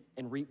sin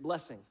and reap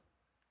blessing.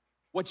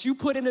 What you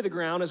put into the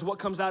ground is what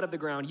comes out of the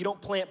ground. You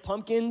don't plant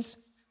pumpkins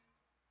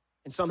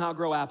and somehow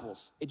grow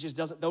apples. It just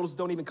doesn't, those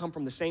don't even come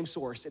from the same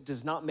source. It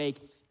does not make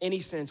any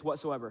sense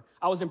whatsoever.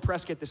 I was in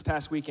Prescott this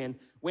past weekend,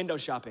 window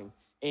shopping,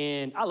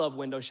 and I love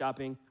window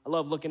shopping. I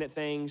love looking at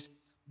things,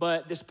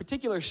 But this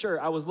particular shirt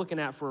I was looking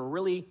at for a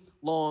really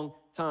long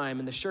time,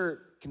 and the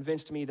shirt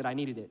convinced me that I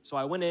needed it. So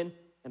I went in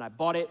and I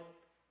bought it.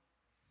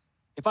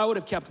 If I would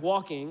have kept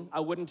walking, I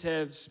wouldn't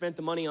have spent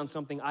the money on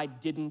something I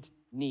didn't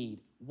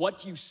need.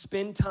 What you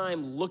spend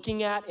time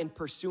looking at and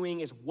pursuing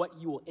is what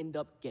you will end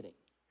up getting.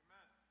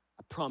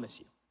 I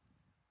promise you.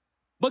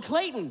 But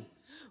Clayton,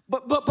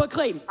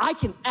 Clayton, I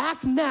can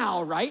act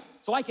now, right?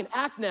 So I can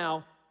act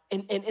now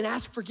and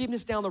ask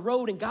forgiveness down the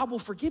road, and God will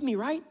forgive me,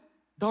 right?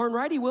 Darn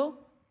right he will.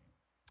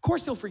 Of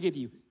course he'll forgive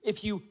you.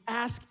 If you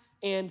ask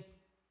and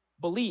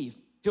believe,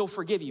 he'll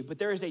forgive you. But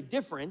there is a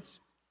difference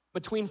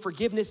between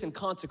forgiveness and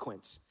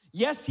consequence.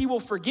 Yes, he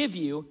will forgive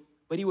you,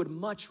 but he would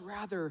much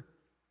rather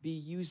be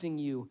using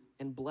you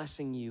and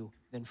blessing you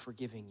than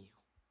forgiving you.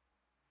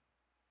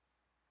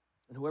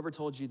 And whoever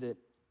told you that,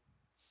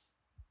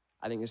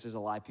 I think this is a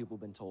lie people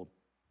have been told.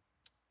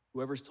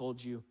 Whoever's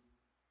told you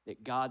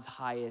that God's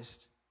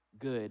highest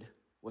good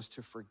was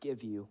to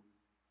forgive you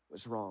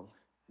was wrong.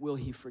 Will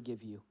he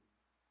forgive you?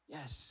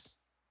 Yes,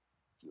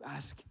 if you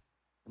ask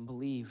and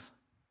believe,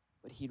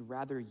 but he'd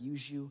rather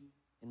use you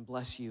and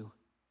bless you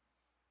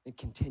than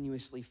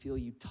continuously feel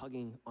you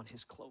tugging on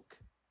his cloak.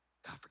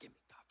 God forgive me,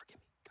 God forgive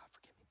me, God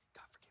forgive me,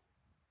 God forgive me.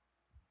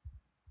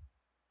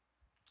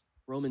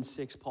 Romans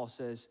 6, Paul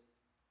says,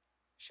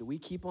 should we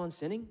keep on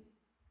sinning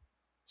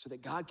so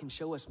that God can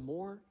show us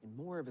more and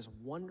more of his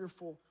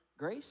wonderful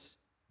grace?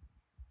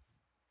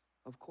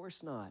 Of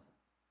course not.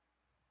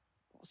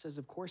 Paul says,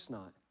 of course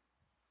not.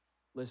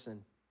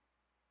 Listen,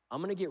 I'm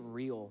gonna get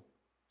real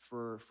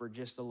for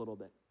just a little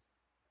bit.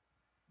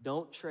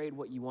 Don't trade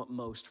what you want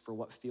most for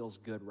what feels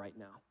good right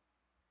now,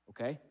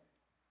 okay?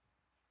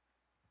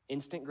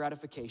 Instant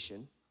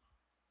gratification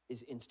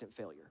is instant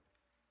failure.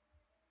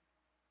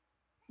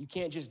 You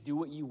can't just do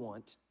what you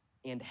want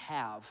and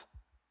have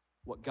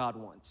what God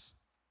wants.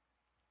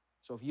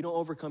 So if you don't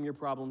overcome your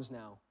problems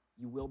now,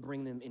 you will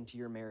bring them into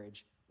your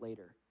marriage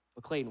later.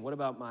 But Clayton, what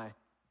about my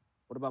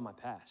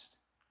past?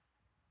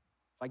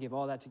 If I give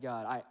all that to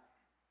God,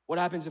 what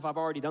happens if I've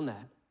already done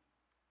that?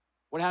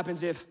 What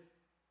happens if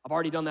I've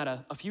already done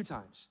that a few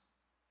times?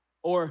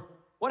 Or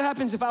what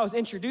happens if I was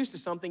introduced to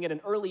something at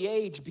an early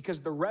age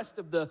because the rest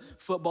of the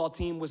football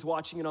team was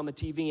watching it on the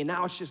TV and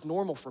now it's just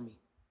normal for me?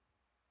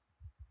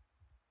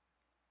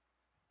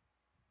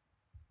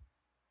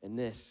 And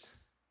this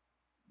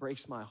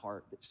breaks my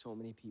heart that so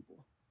many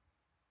people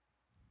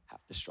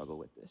have to struggle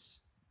with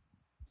this.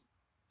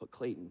 But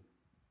Clayton,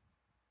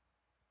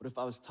 what if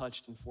I was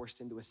touched and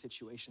forced into a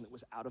situation that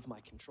was out of my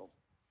control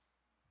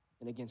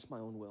and against my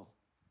own will?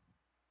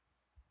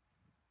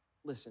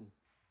 Listen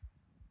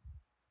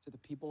to the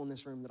people in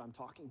this room that I'm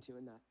talking to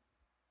in that.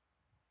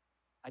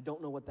 I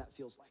don't know what that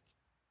feels like.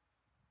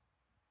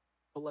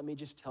 But let me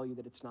just tell you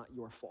that it's not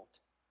your fault,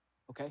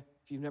 okay?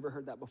 If you've never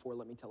heard that before,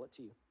 let me tell it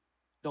to you.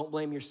 Don't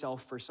blame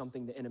yourself for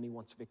something the enemy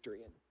wants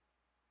victory in.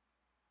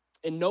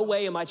 In no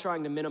way am I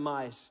trying to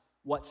minimize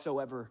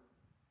whatsoever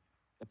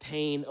the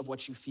pain of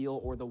what you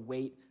feel or the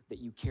weight that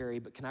you carry,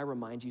 but can I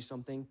remind you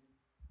something?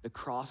 The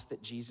cross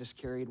that Jesus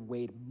carried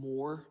weighed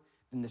more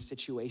than the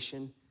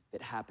situation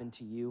that happened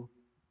to you,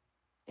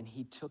 and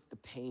he took the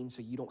pain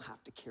so you don't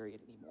have to carry it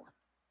anymore.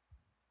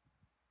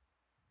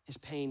 His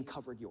pain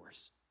covered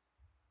yours.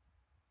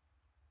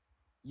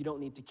 You don't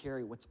need to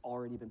carry what's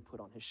already been put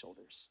on his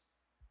shoulders.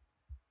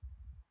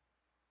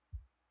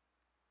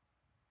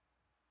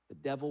 The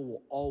devil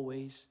will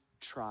always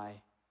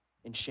try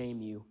and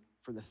shame you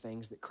for the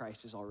things that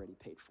Christ has already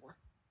paid for.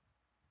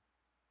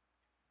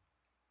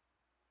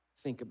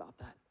 Think about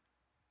that.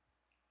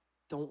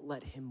 Don't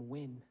let him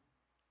win.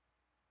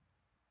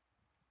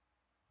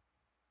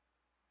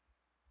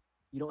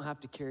 You don't have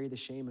to carry the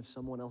shame of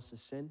someone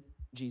else's sin.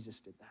 Jesus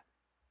did that.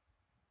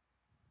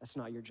 That's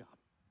not your job.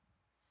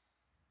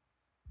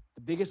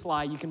 The biggest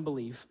lie you can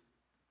believe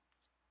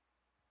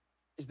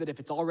is that if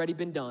it's already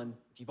been done,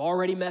 if you've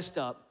already messed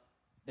up,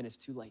 then it's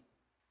too late.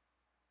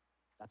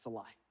 That's a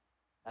lie.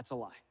 That's a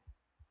lie.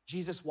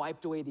 Jesus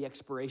wiped away the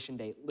expiration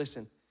date.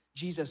 Listen,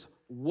 Jesus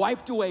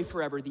wiped away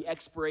forever the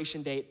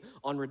expiration date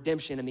on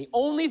redemption, and the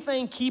only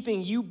thing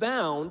keeping you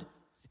bound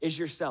is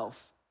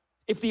yourself.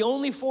 If the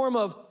only form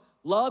of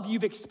love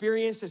you've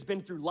experienced has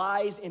been through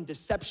lies and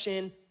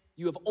deception,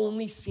 you have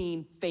only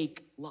seen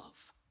fake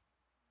love.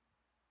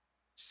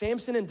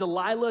 Samson and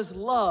Delilah's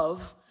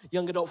love,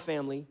 young adult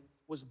family,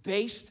 was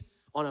based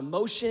on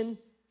emotion,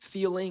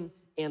 feeling,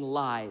 and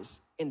lies.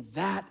 And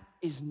that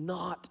is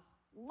not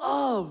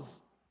love.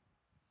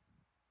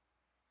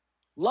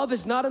 Love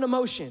is not an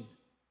emotion.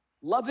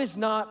 Love is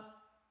not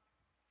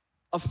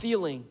a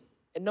feeling.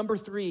 And number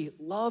 3,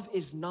 love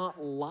is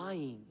not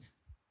lying.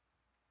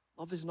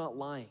 Love is not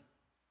lying.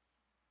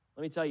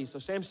 Let me tell you, so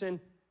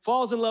Samson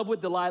falls in love with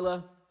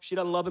Delilah. She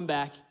doesn't love him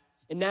back.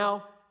 And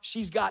now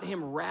she's got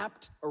him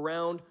wrapped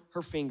around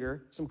her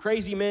finger. Some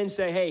crazy men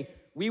say, hey,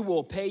 we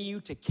will pay you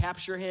to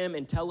capture him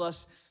and tell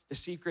us the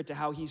secret to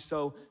how he's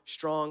so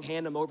strong.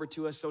 Hand him over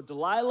to us. So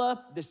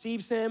Delilah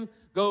deceives him,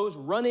 goes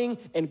running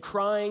and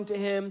crying to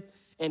him,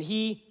 and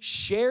he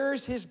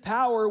shares his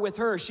power with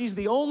her. She's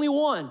the only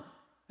one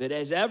that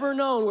has ever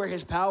known where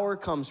his power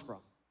comes from.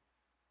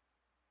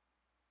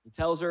 He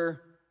tells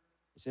her,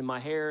 it's in my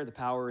hair, the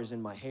power is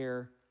in my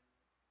hair.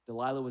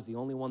 Delilah was the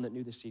only one that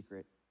knew the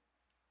secret.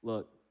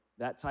 Look,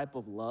 that type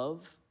of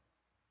love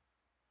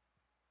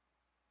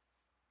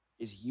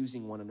is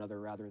using one another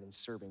rather than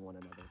serving one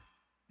another.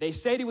 They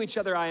say to each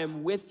other, I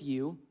am with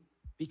you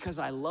because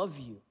I love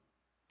you.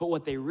 But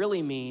what they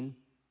really mean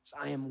is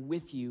I am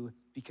with you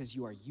because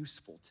you are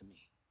useful to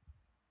me.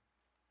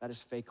 That is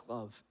fake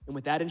love. And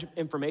with that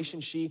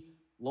information, she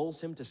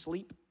lulls him to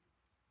sleep,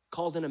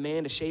 calls in a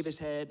man to shave his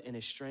head, and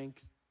his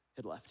strength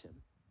had left him.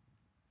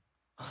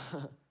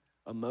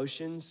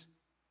 Emotions,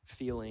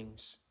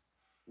 feelings,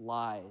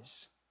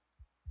 lies.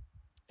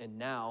 And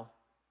now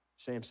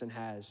Samson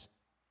has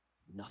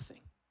nothing.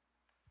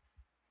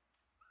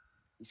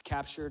 He's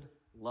captured,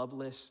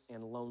 loveless,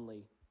 and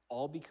lonely,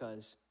 all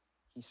because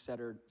he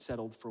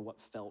settled for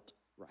what felt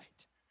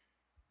right.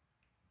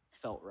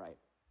 Felt right.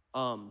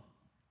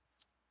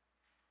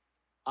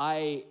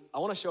 I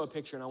want to show a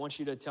picture, and I want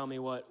you to tell me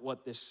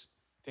what this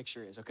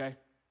picture is, okay?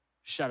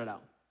 Shout it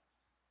out.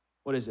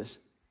 What is this?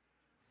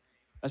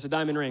 That's a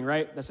diamond ring,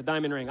 right? That's a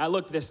diamond ring. I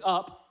looked this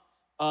up.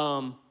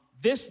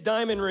 This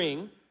diamond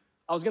ring,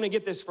 I was going to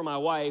get this for my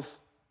wife,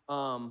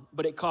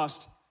 but it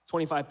cost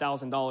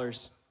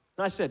 $25,000.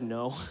 And I said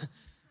no,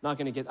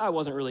 I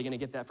wasn't really going to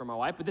get that for my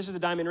wife, but this is a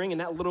diamond ring,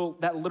 and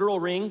that literal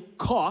ring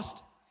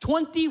cost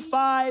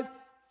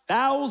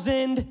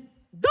 $25,000.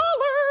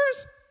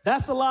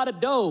 That's a lot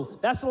of dough.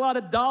 That's a lot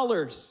of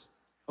dollars,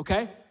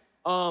 okay?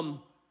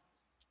 Now,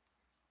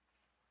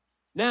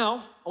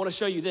 I want to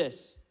show you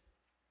this.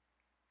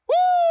 Woo!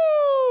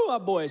 Oh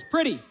boy, it's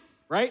pretty,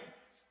 right?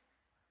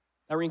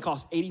 That ring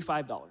costs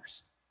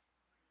 $85.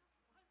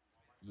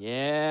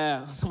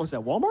 Yeah, someone said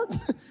Walmart?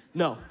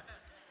 No.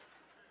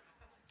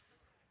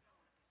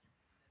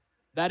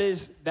 That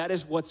is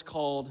what's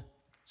called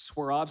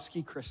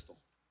Swarovski crystal,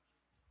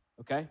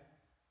 okay?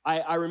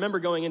 I remember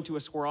going into a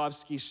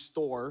Swarovski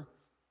store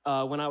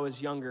when I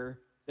was younger.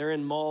 They're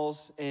in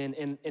malls,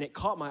 and it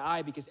caught my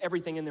eye because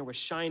everything in there was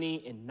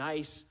shiny and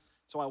nice.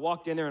 So I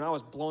walked in there, and I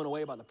was blown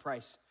away by the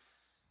price.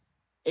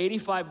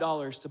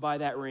 $85 to buy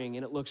that ring,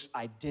 and it looks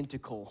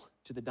identical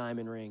to the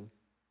diamond ring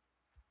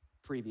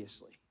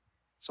previously.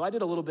 So I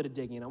did a little bit of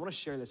digging, and I want to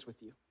share this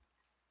with you.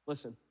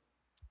 Listen,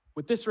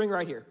 with this ring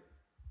right here,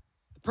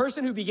 the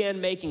person who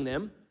began making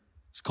them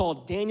was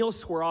called Daniel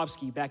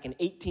Swarovski back in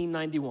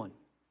 1891.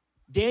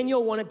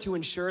 Daniel wanted to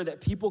ensure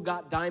that people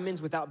got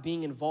diamonds without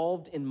being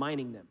involved in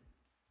mining them.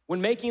 When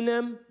making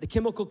them, the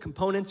chemical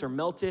components are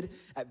melted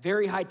at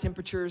very high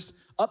temperatures.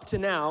 Up to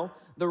now,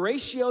 the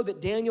ratio that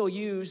Daniel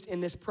used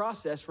in this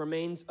process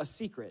remains a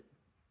secret.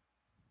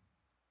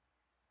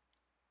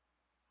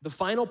 The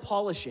final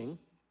polishing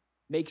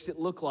makes it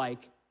look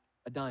like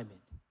a diamond.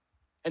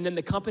 And then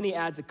the company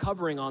adds a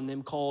covering on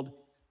them called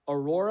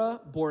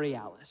Aurora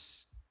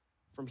Borealis.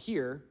 From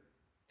here,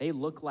 they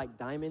look like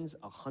diamonds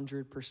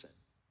 100%.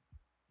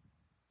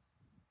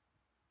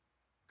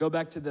 Go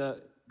back to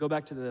the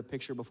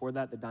picture before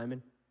that, the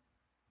diamond.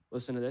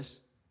 Listen to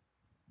this.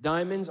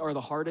 Diamonds are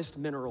the hardest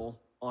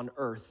mineral on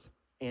Earth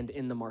and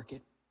in the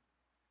market.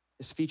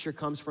 This feature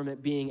comes from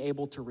it being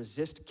able to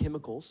resist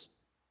chemicals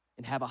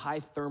and have a high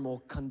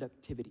thermal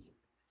conductivity.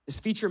 This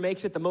feature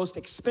makes it the most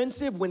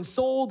expensive when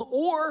sold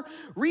or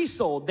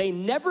resold. They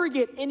never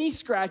get any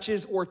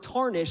scratches or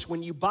tarnish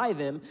when you buy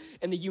them,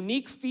 and the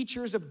unique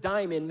features of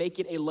diamond make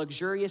it a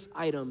luxurious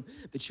item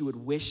that you would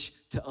wish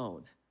to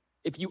own.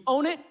 If you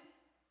own it,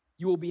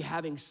 you will be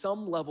having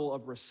some level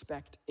of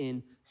respect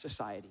in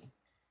society.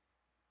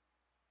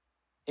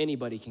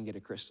 Anybody can get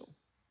a crystal.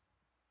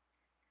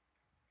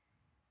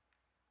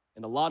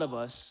 And a lot of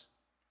us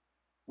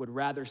would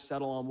rather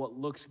settle on what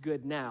looks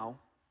good now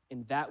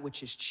and that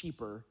which is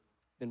cheaper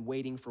than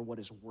waiting for what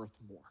is worth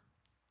more.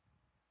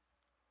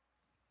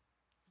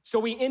 So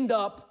we end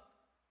up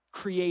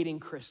creating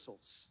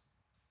crystals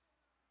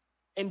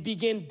and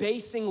begin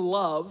basing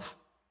love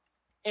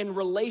and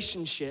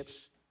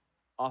relationships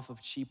off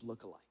of cheap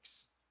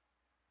lookalikes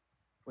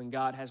when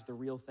God has the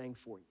real thing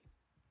for you,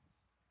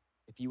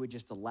 if you would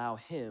just allow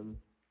him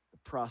the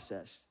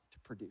process to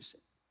produce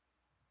it.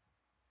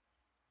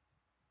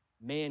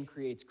 Man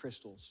creates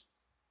crystals.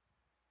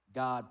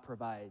 God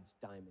provides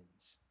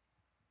diamonds.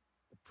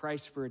 The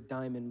price for a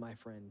diamond, my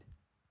friend,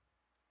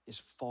 is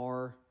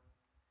far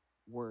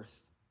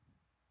worth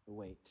the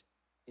wait.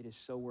 It is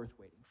so worth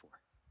waiting for.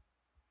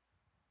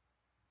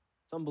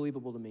 It's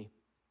unbelievable to me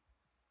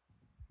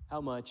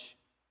how much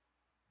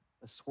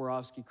a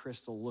Swarovski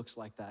crystal looks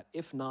like that,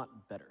 if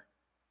not better.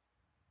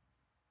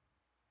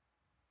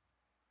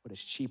 But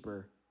it's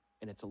cheaper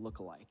and it's a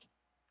lookalike.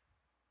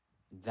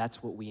 And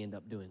that's what we end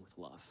up doing with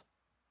love.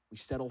 We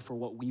settle for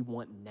what we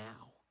want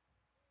now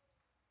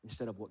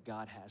instead of what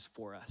God has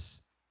for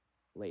us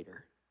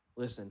later.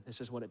 Listen,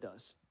 this is what it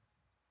does.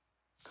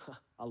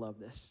 I love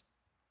this.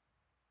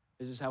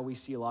 This is how we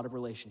see a lot of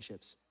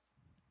relationships.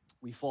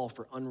 We fall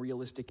for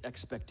unrealistic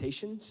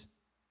expectations,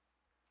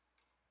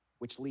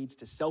 which leads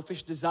to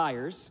selfish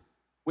desires,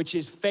 which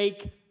is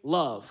fake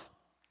love.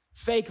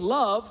 Fake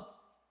love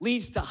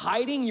leads to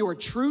hiding your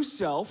true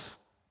self,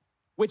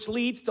 which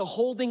leads to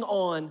holding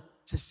on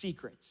to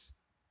secrets.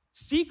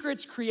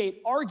 Secrets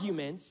create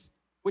arguments,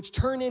 which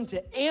turn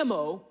into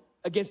ammo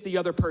against the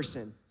other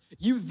person.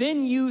 You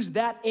then use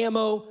that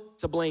ammo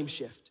to blame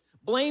shift.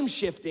 Blame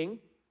shifting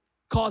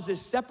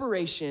causes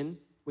separation,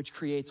 which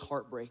creates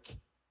heartbreak.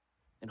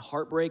 And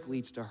heartbreak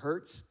leads to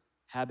hurts,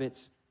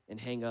 habits, and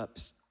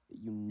hang-ups that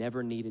you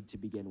never needed to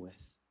begin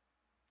with.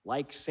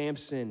 Like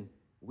Samson,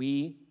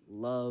 we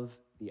love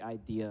the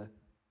idea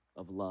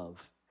of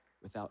love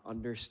without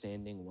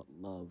understanding what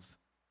love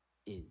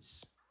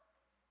is.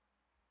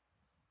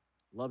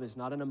 Love is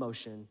not an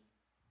emotion.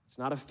 It's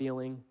not a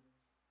feeling.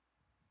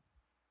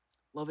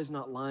 Love is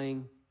not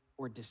lying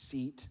or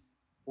deceit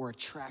or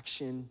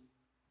attraction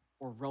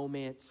or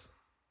romance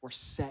or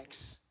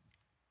sex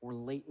or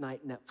late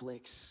night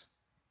Netflix.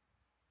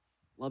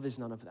 Love is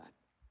none of that.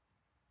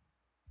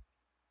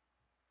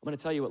 I'm going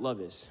to tell you what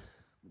love is.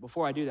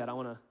 Before I do that, I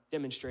want to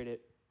demonstrate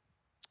it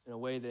in a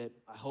way that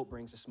I hope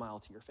brings a smile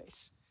to your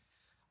face.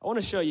 I want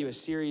to show you a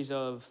series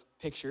of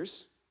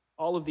pictures,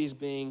 all of these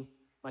being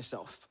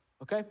myself,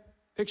 okay?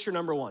 Picture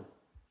number one.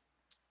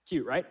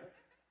 Cute, right?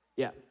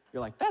 Yeah.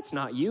 You're like, that's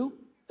not you.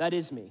 That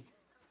is me.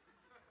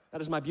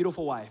 That is my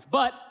beautiful wife.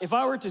 But if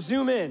I were to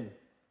zoom in,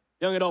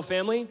 young adult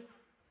family,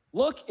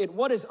 look at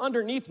what is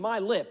underneath my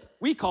lip.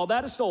 We call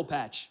that a soul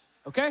patch,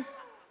 okay?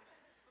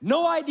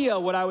 No idea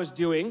what I was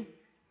doing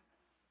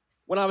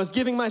when I was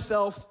giving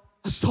myself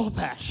a soul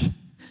patch.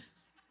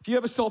 If you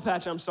have a soul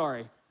patch, I'm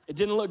sorry. It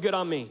didn't look good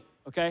on me,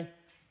 okay?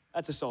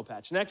 That's a soul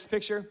patch. Next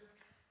picture,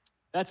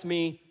 that's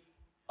me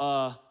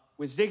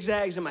with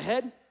zigzags in my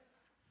head,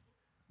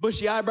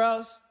 bushy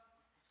eyebrows,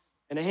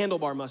 and a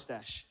handlebar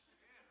mustache.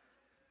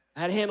 I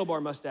had a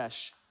handlebar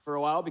mustache for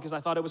a while because I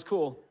thought it was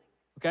cool,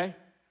 okay?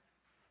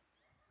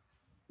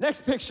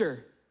 Next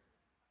picture,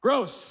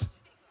 gross.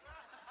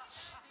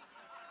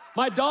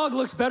 My dog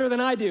looks better than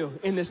I do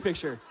in this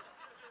picture.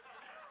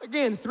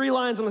 Again, 3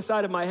 lines on the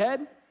side of my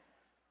head,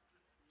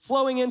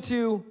 flowing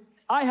into,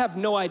 I have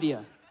no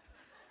idea.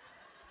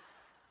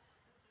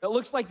 That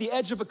looks like the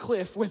edge of a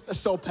cliff with a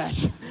soul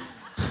patch.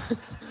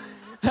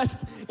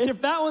 And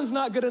if that one's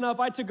not good enough,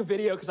 I took a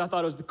video because I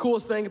thought it was the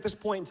coolest thing at this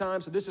point in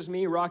time. So this is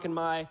me rocking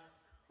my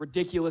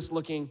ridiculous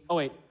looking, oh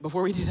wait,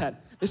 before we do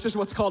that, this is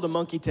what's called a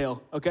monkey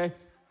tail, okay?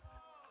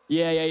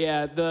 Yeah.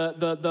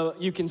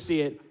 You can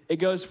see it. It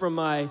goes from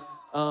my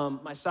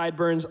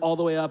sideburns all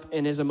the way up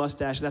and is a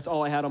mustache. That's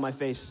all I had on my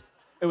face.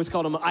 It was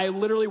called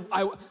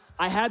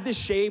I had this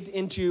shaved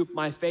into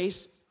my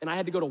face and I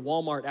had to go to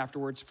Walmart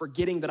afterwards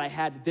forgetting that I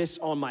had this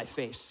on my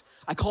face.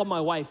 I called my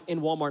wife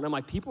in Walmart and I'm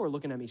like, people are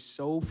looking at me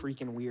so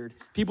freaking weird.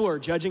 People are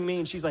judging me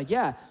and she's like,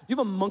 yeah, you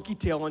have a monkey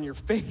tail on your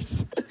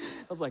face. I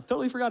was like,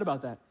 totally forgot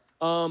about that.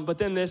 But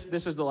then this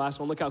is the last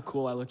one. Look how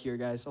cool I look here,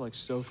 guys. I look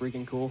so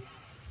freaking cool.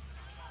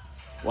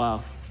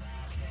 Wow.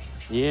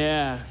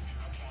 Yeah.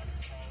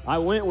 I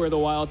went where the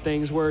wild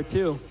things were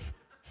too.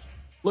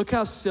 Look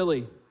how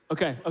silly.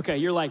 Okay,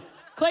 you're like,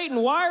 Clayton,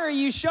 why are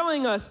you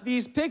showing us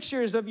these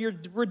pictures of your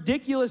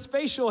ridiculous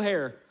facial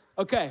hair?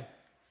 Okay.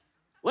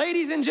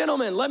 Ladies and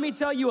gentlemen, let me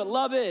tell you what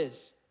love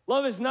is.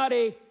 Love is not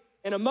an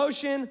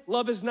emotion.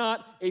 Love is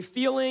not a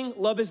feeling.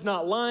 Love is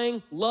not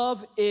lying.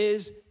 Love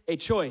is a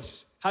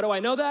choice. How do I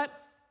know that?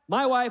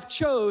 My wife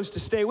chose to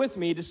stay with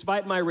me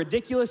despite my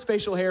ridiculous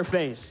facial hair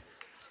phase.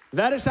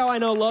 That is how I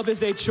know love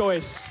is a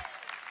choice.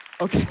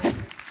 Okay?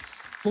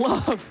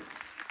 Love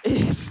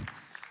is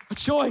a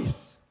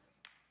choice.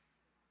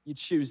 You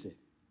choose it.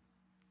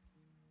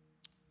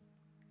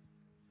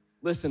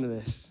 Listen to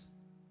this.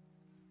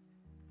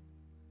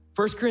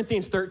 1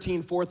 Corinthians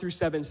 13,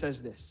 4-7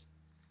 says this.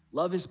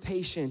 Love is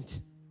patient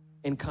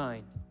and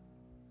kind.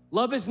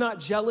 Love is not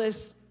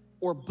jealous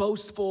or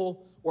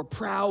boastful or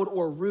proud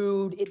or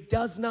rude. It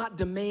does not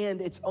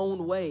demand its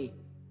own way.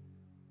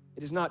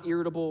 It is not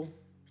irritable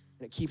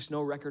and it keeps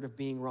no record of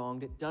being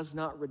wronged. It does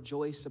not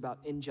rejoice about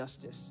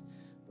injustice,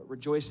 but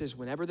rejoices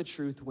whenever the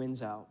truth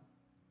wins out.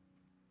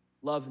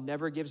 Love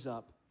never gives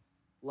up.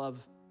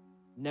 Love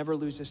never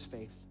loses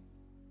faith,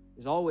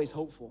 is always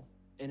hopeful,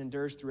 and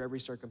endures through every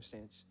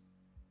circumstance.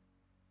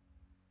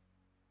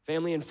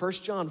 Family, in 1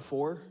 John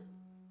 4,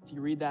 if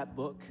you read that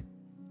book,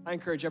 I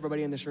encourage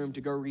everybody in this room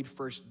to go read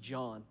 1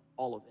 John,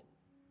 all of it.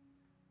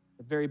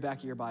 The very back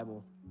of your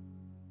Bible.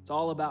 It's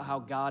all about how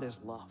God is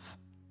love.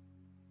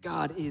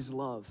 God is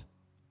love.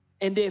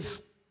 And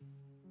if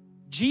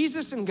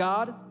Jesus and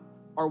God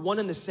are one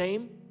and the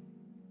same,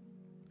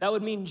 that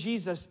would mean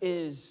Jesus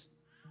is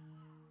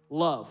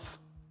love.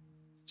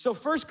 So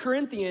 1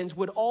 Corinthians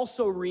would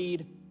also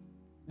read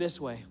this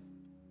way.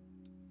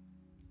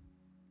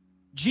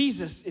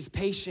 Jesus is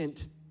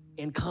patient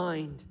and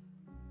kind.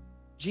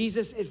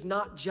 Jesus is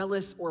not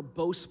jealous or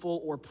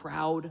boastful or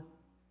proud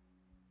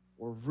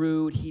or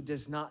rude. He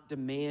does not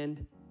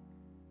demand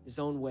his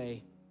own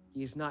way.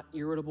 He is not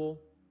irritable,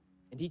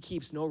 and he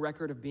keeps no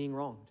record of being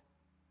wronged.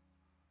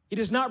 He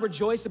does not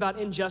rejoice about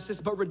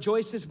injustice, but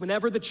rejoices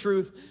whenever the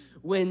truth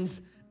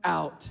wins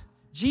out.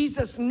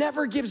 Jesus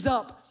never gives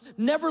up,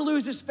 never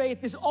loses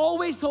faith, is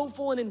always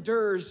hopeful, and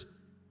endures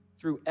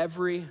through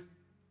every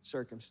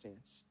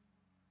circumstance.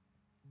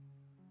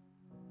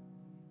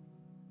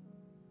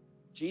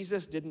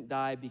 Jesus didn't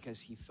die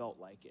because he felt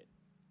like it.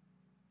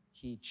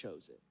 He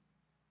chose it.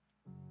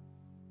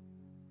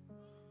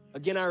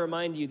 Again, I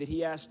remind you that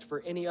he asked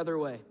for any other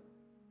way.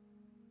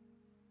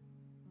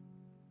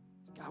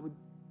 God,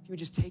 if you would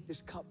just take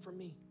this cup from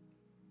me.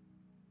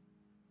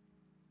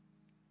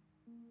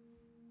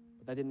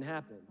 But that didn't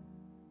happen.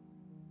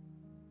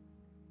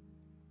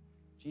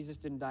 Jesus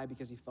didn't die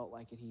because he felt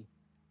like it. He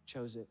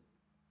chose it.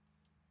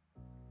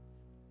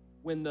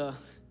 When the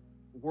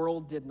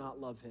world did not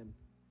love him,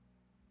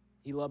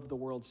 he loved the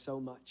world so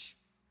much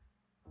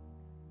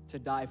to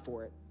die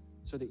for it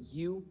so that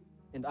you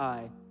and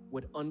I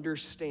would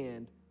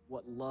understand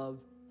what love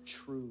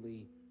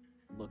truly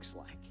looks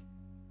like.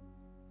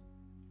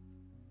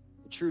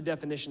 The true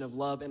definition of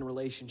love and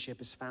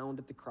relationship is found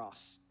at the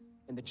cross,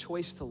 and the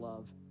choice to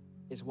love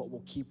is what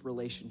will keep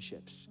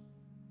relationships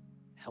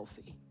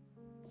healthy.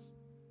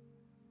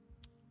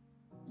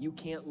 You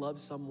can't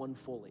love someone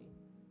fully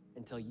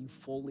until you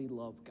fully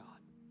love God.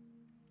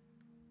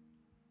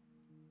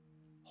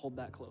 Hold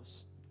that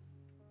close.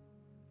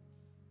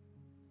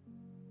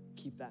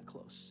 Keep that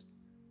close.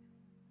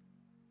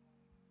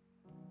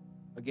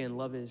 Again,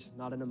 love is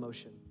not an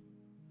emotion.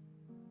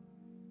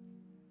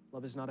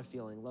 Love is not a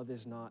feeling. Love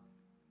is not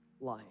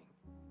lying.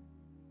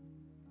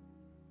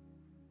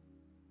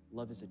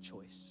 Love is a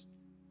choice.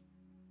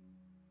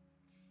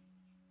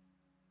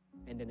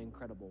 And an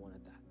incredible one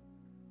at that.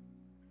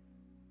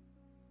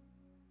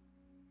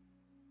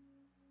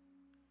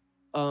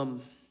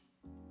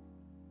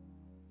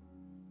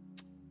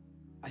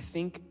 I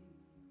think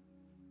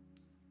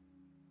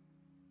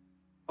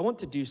I want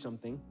to do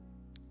something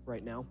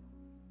right now.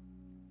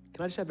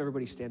 Can I just have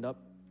everybody stand up?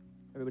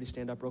 Everybody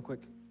stand up real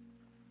quick.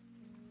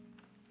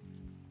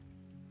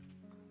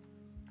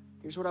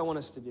 Here's what I want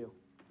us to do.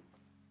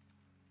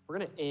 We're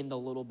going to end a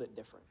little bit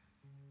different.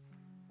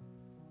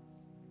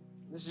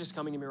 This is just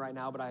coming to me right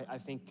now, but I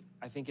think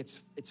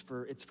it's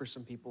for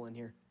some people in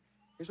here.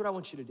 Here's what I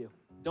want you to do.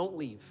 Don't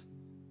leave.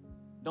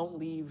 Don't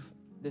leave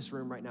this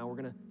room right now. We're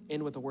going to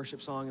end with a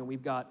worship song, and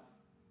we've got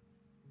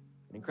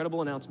an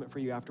incredible announcement for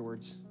you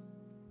afterwards.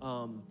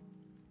 Here's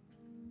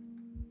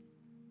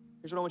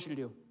what I want you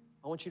to do.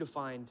 I want you to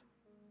find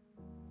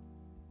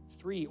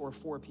 3 or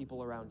 4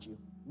 people around you.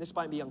 And this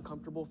might be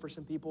uncomfortable for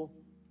some people.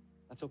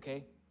 That's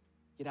okay.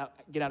 Get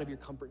out of your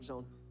comfort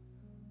zone.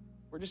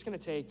 We're just going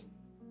to take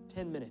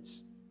 10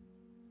 minutes.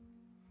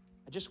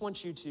 I just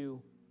want you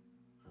to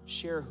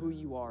share who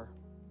you are.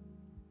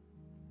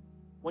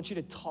 I want you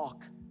to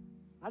talk.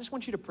 I just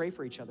want you to pray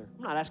for each other.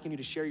 I'm not asking you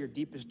to share your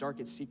deepest,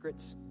 darkest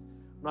secrets.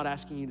 I'm not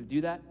asking you to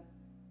do that.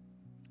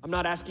 I'm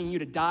not asking you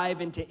to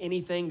dive into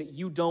anything that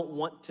you don't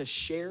want to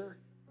share.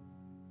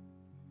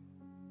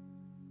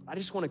 I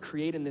just want to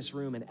create in this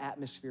room an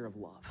atmosphere of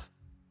love.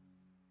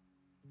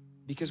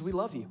 Because we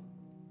love you.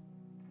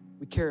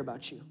 We care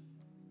about you.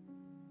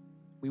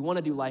 We want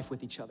to do life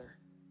with each other.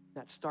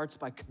 That starts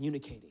by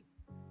communicating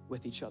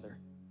with each other.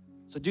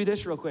 So do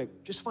this real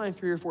quick. Just find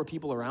 3 or 4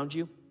 people around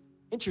you.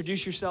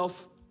 Introduce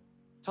yourself.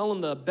 Tell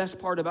them the best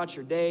part about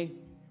your day.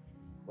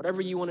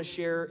 Whatever you want to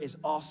share is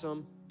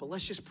awesome, but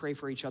let's just pray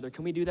for each other.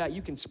 Can we do that?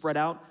 You can spread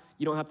out.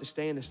 You don't have to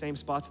stay in the same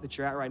spots that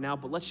you're at right now,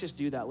 but let's just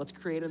do that. Let's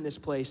create in this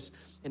place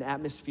an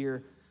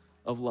atmosphere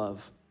of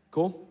love.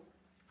 Cool?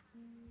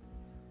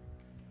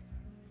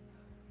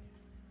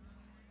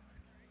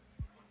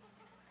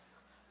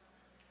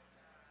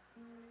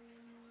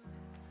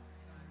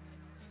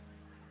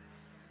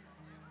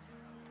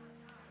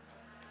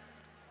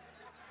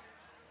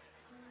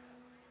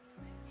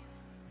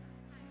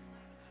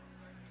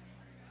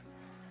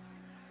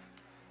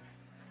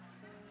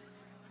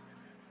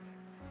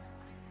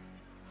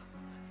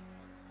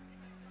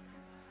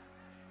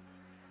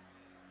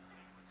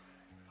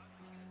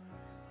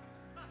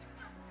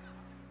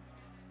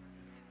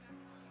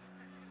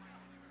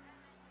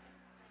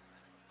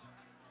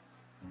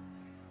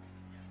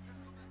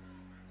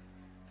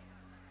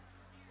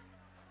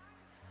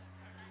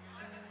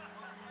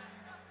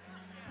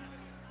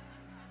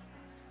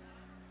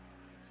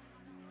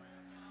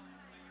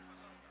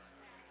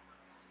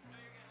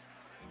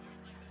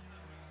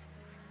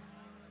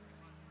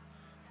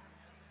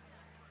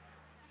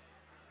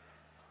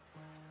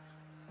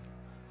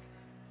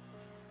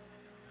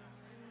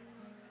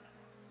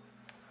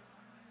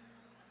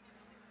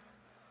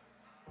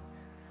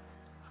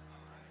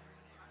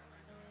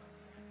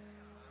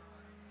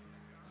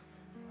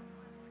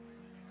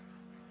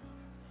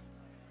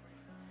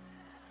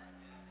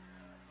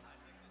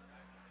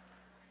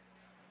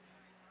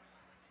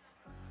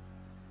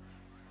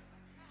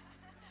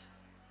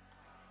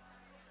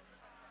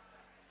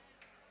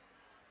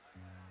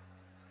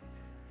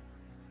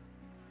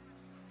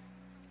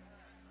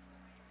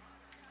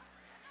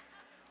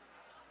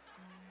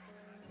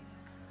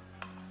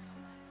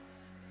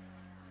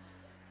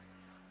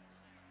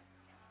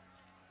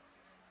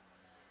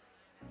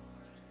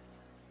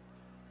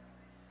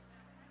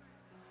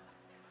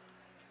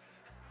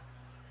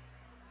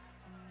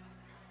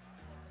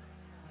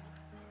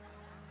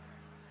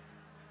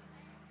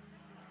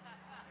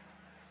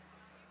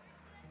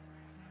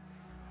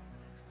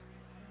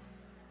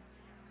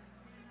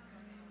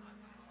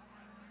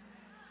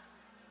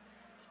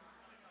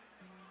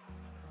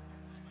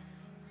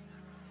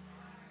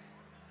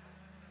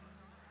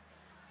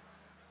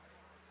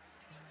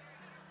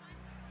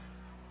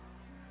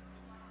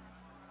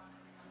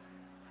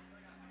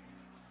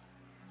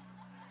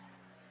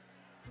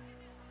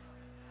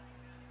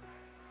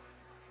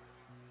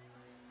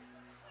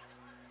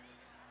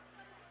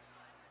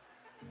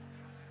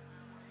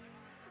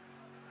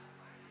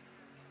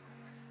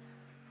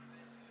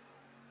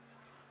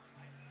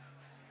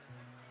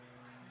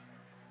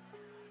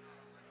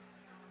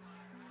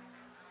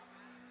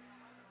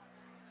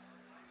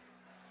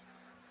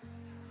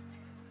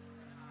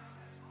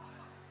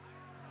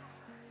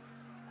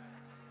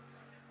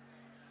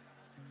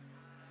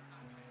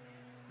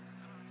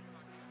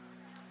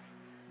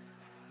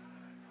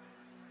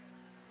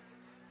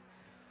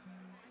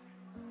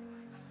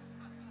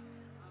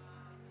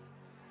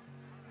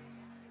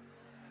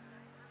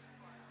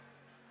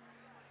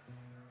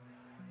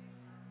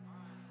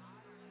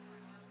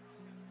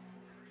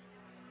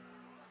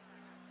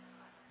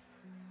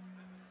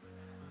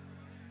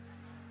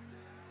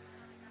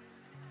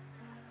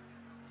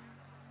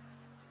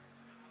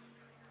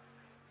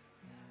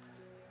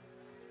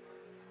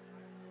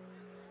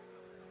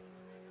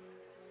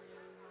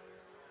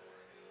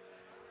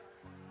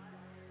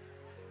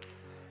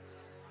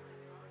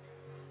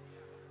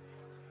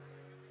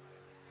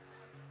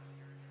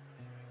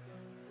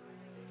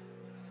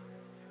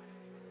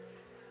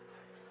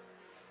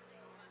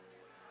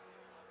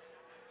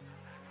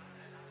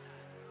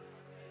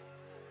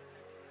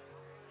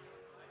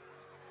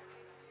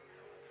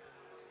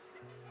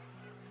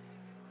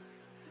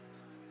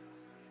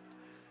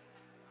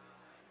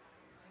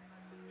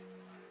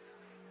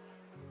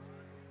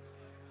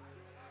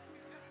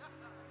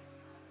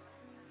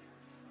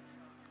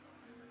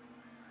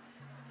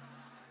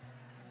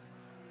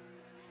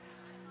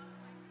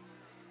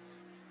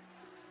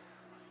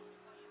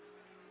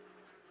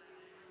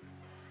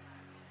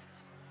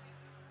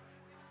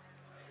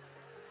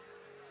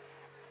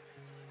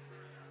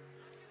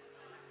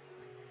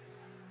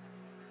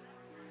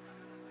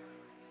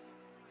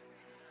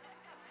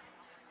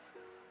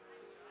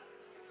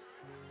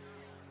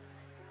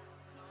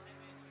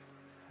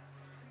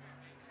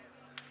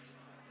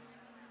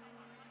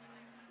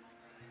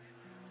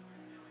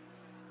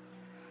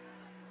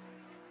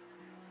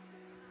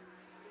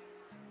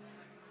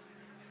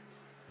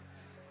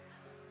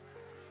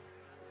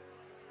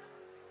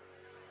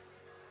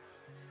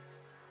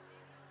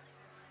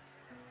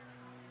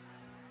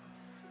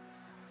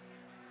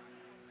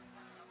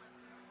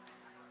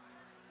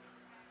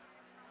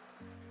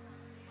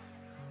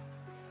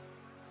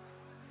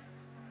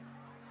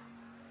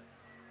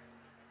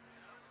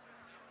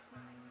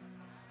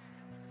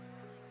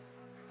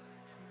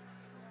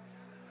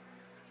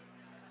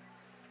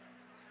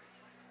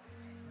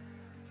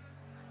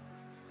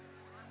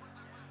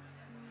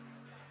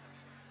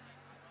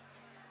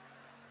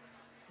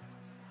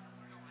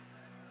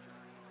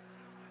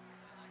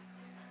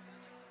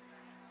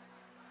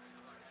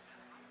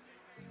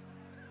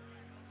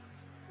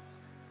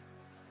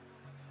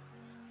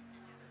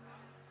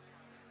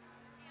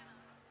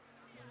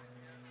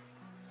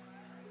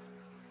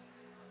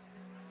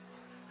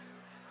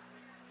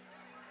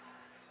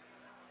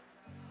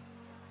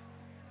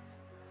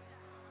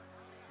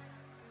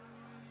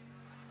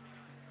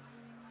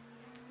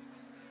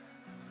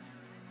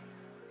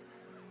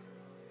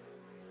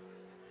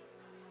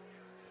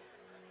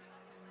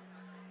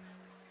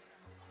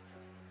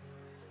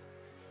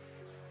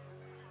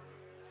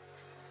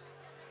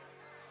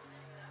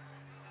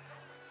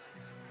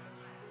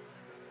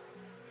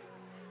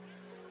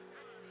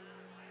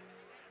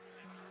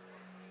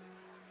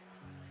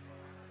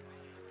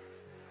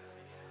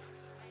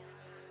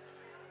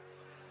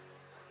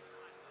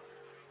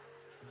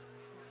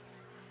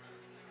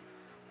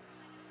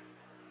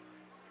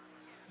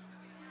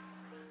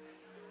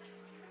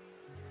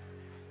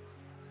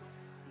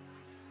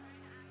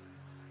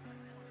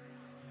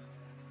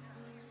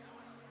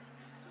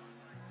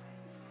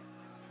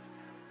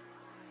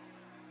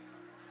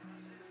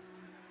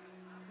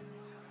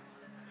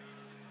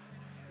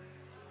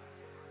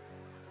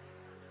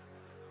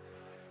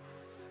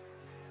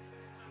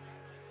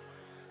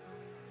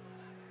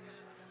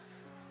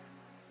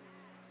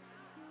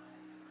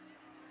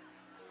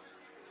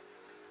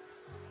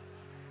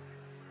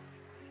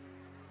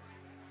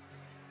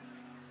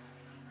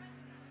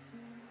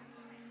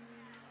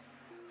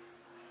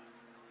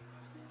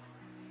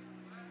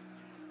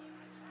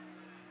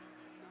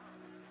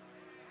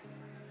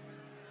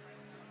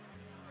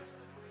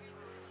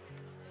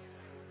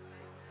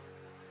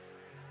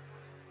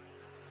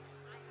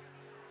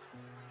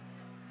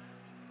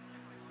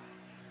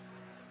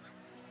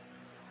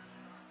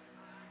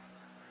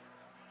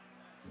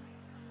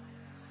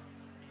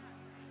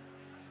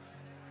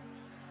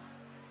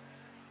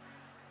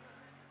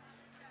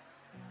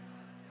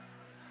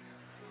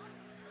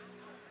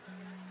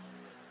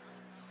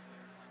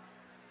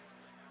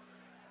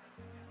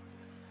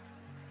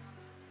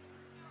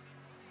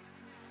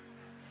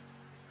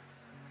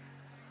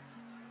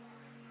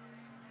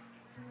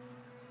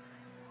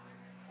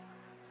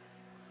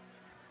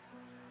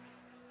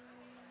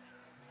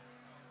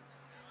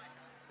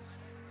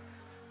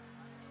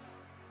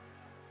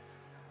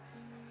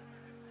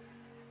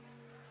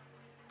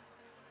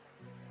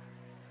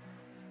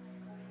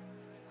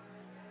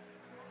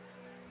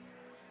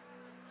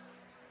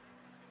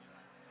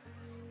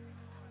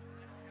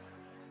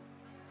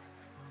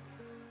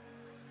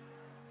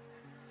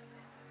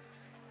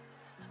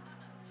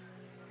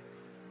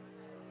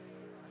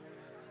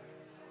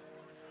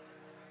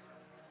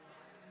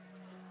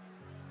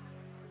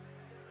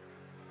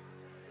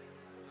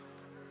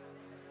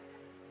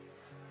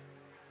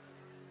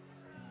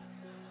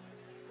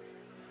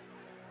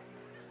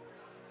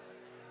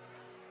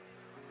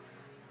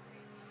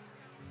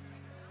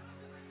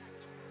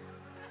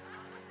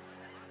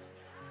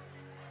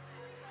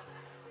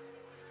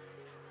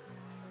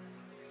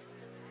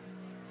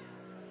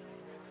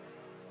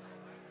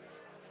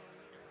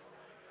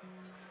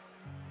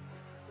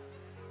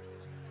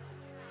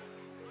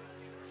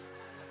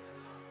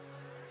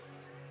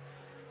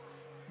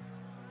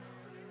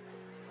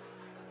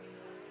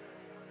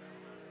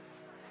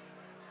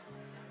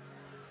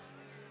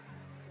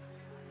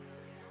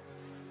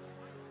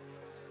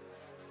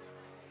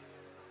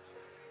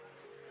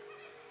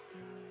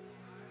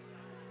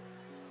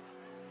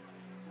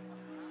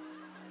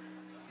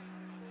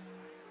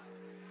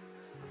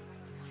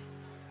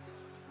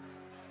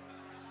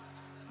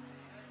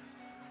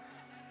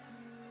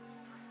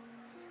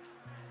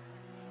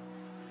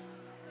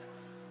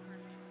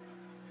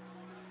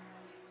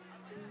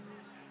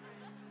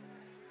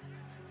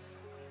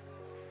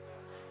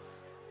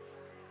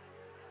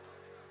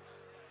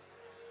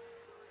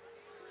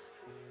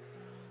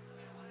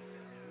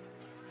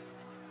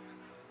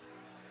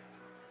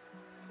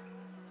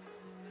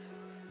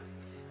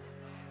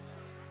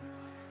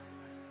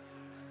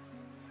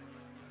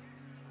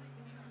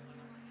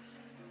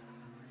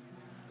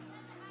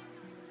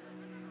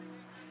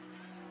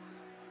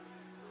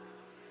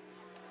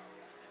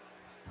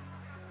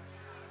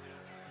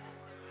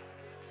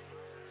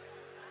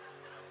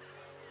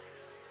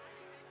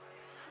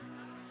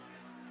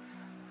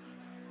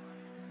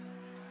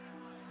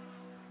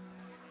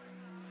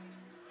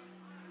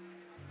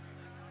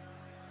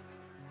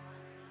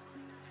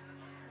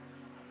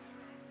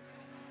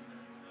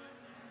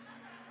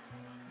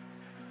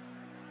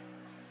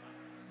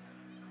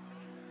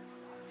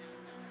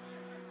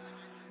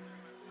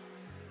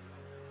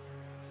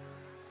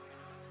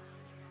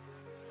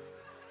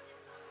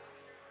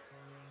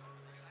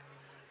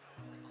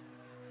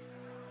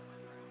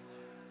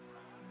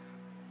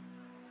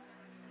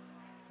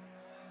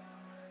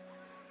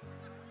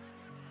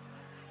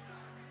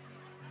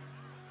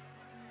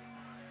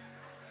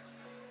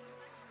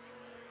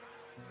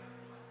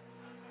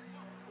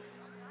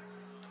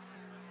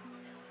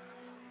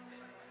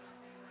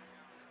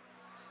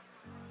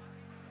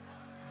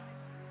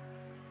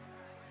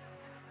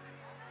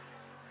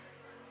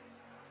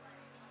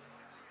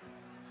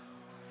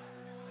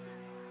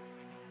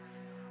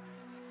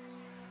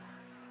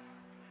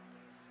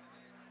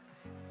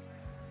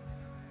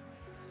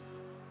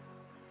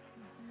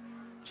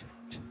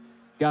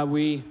 God,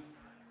 we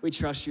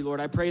trust you, Lord.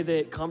 I pray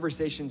that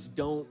conversations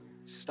don't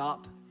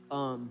stop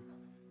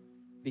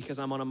because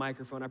I'm on a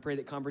microphone. I pray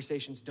that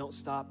conversations don't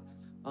stop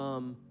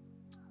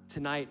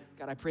tonight.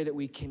 God, I pray that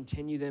we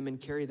continue them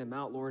and carry them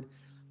out, Lord.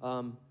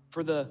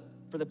 For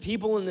the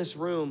people in this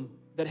room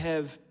that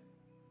have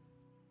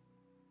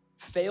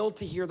failed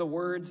to hear the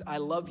words, I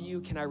love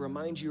you, can I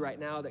remind you right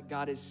now that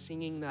God is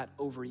singing that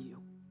over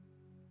you,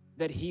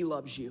 that he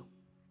loves you.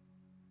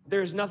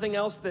 There's nothing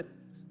else that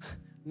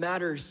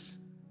matters.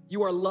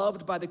 You are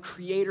loved by the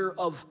creator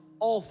of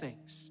all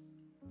things.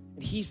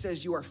 And he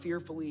says you are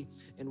fearfully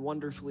and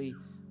wonderfully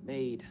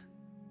made.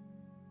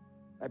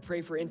 I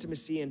pray for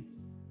intimacy and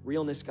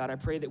realness, God. I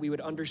pray that we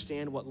would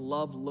understand what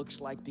love looks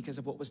like because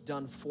of what was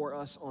done for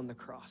us on the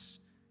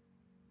cross.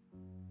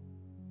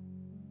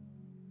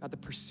 God, the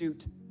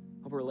pursuit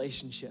of a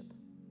relationship.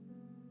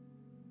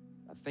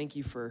 God, thank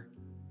you for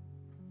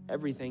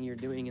everything you're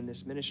doing in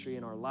this ministry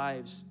in our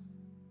lives.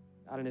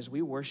 God, and as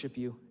we worship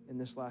you in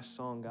this last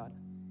song, God,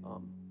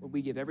 Lord,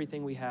 we give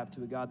everything we have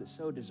to a God that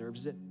so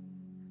deserves it.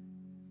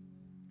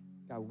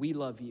 God, we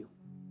love you.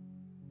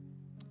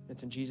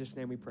 It's in Jesus'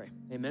 name we pray.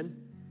 Amen.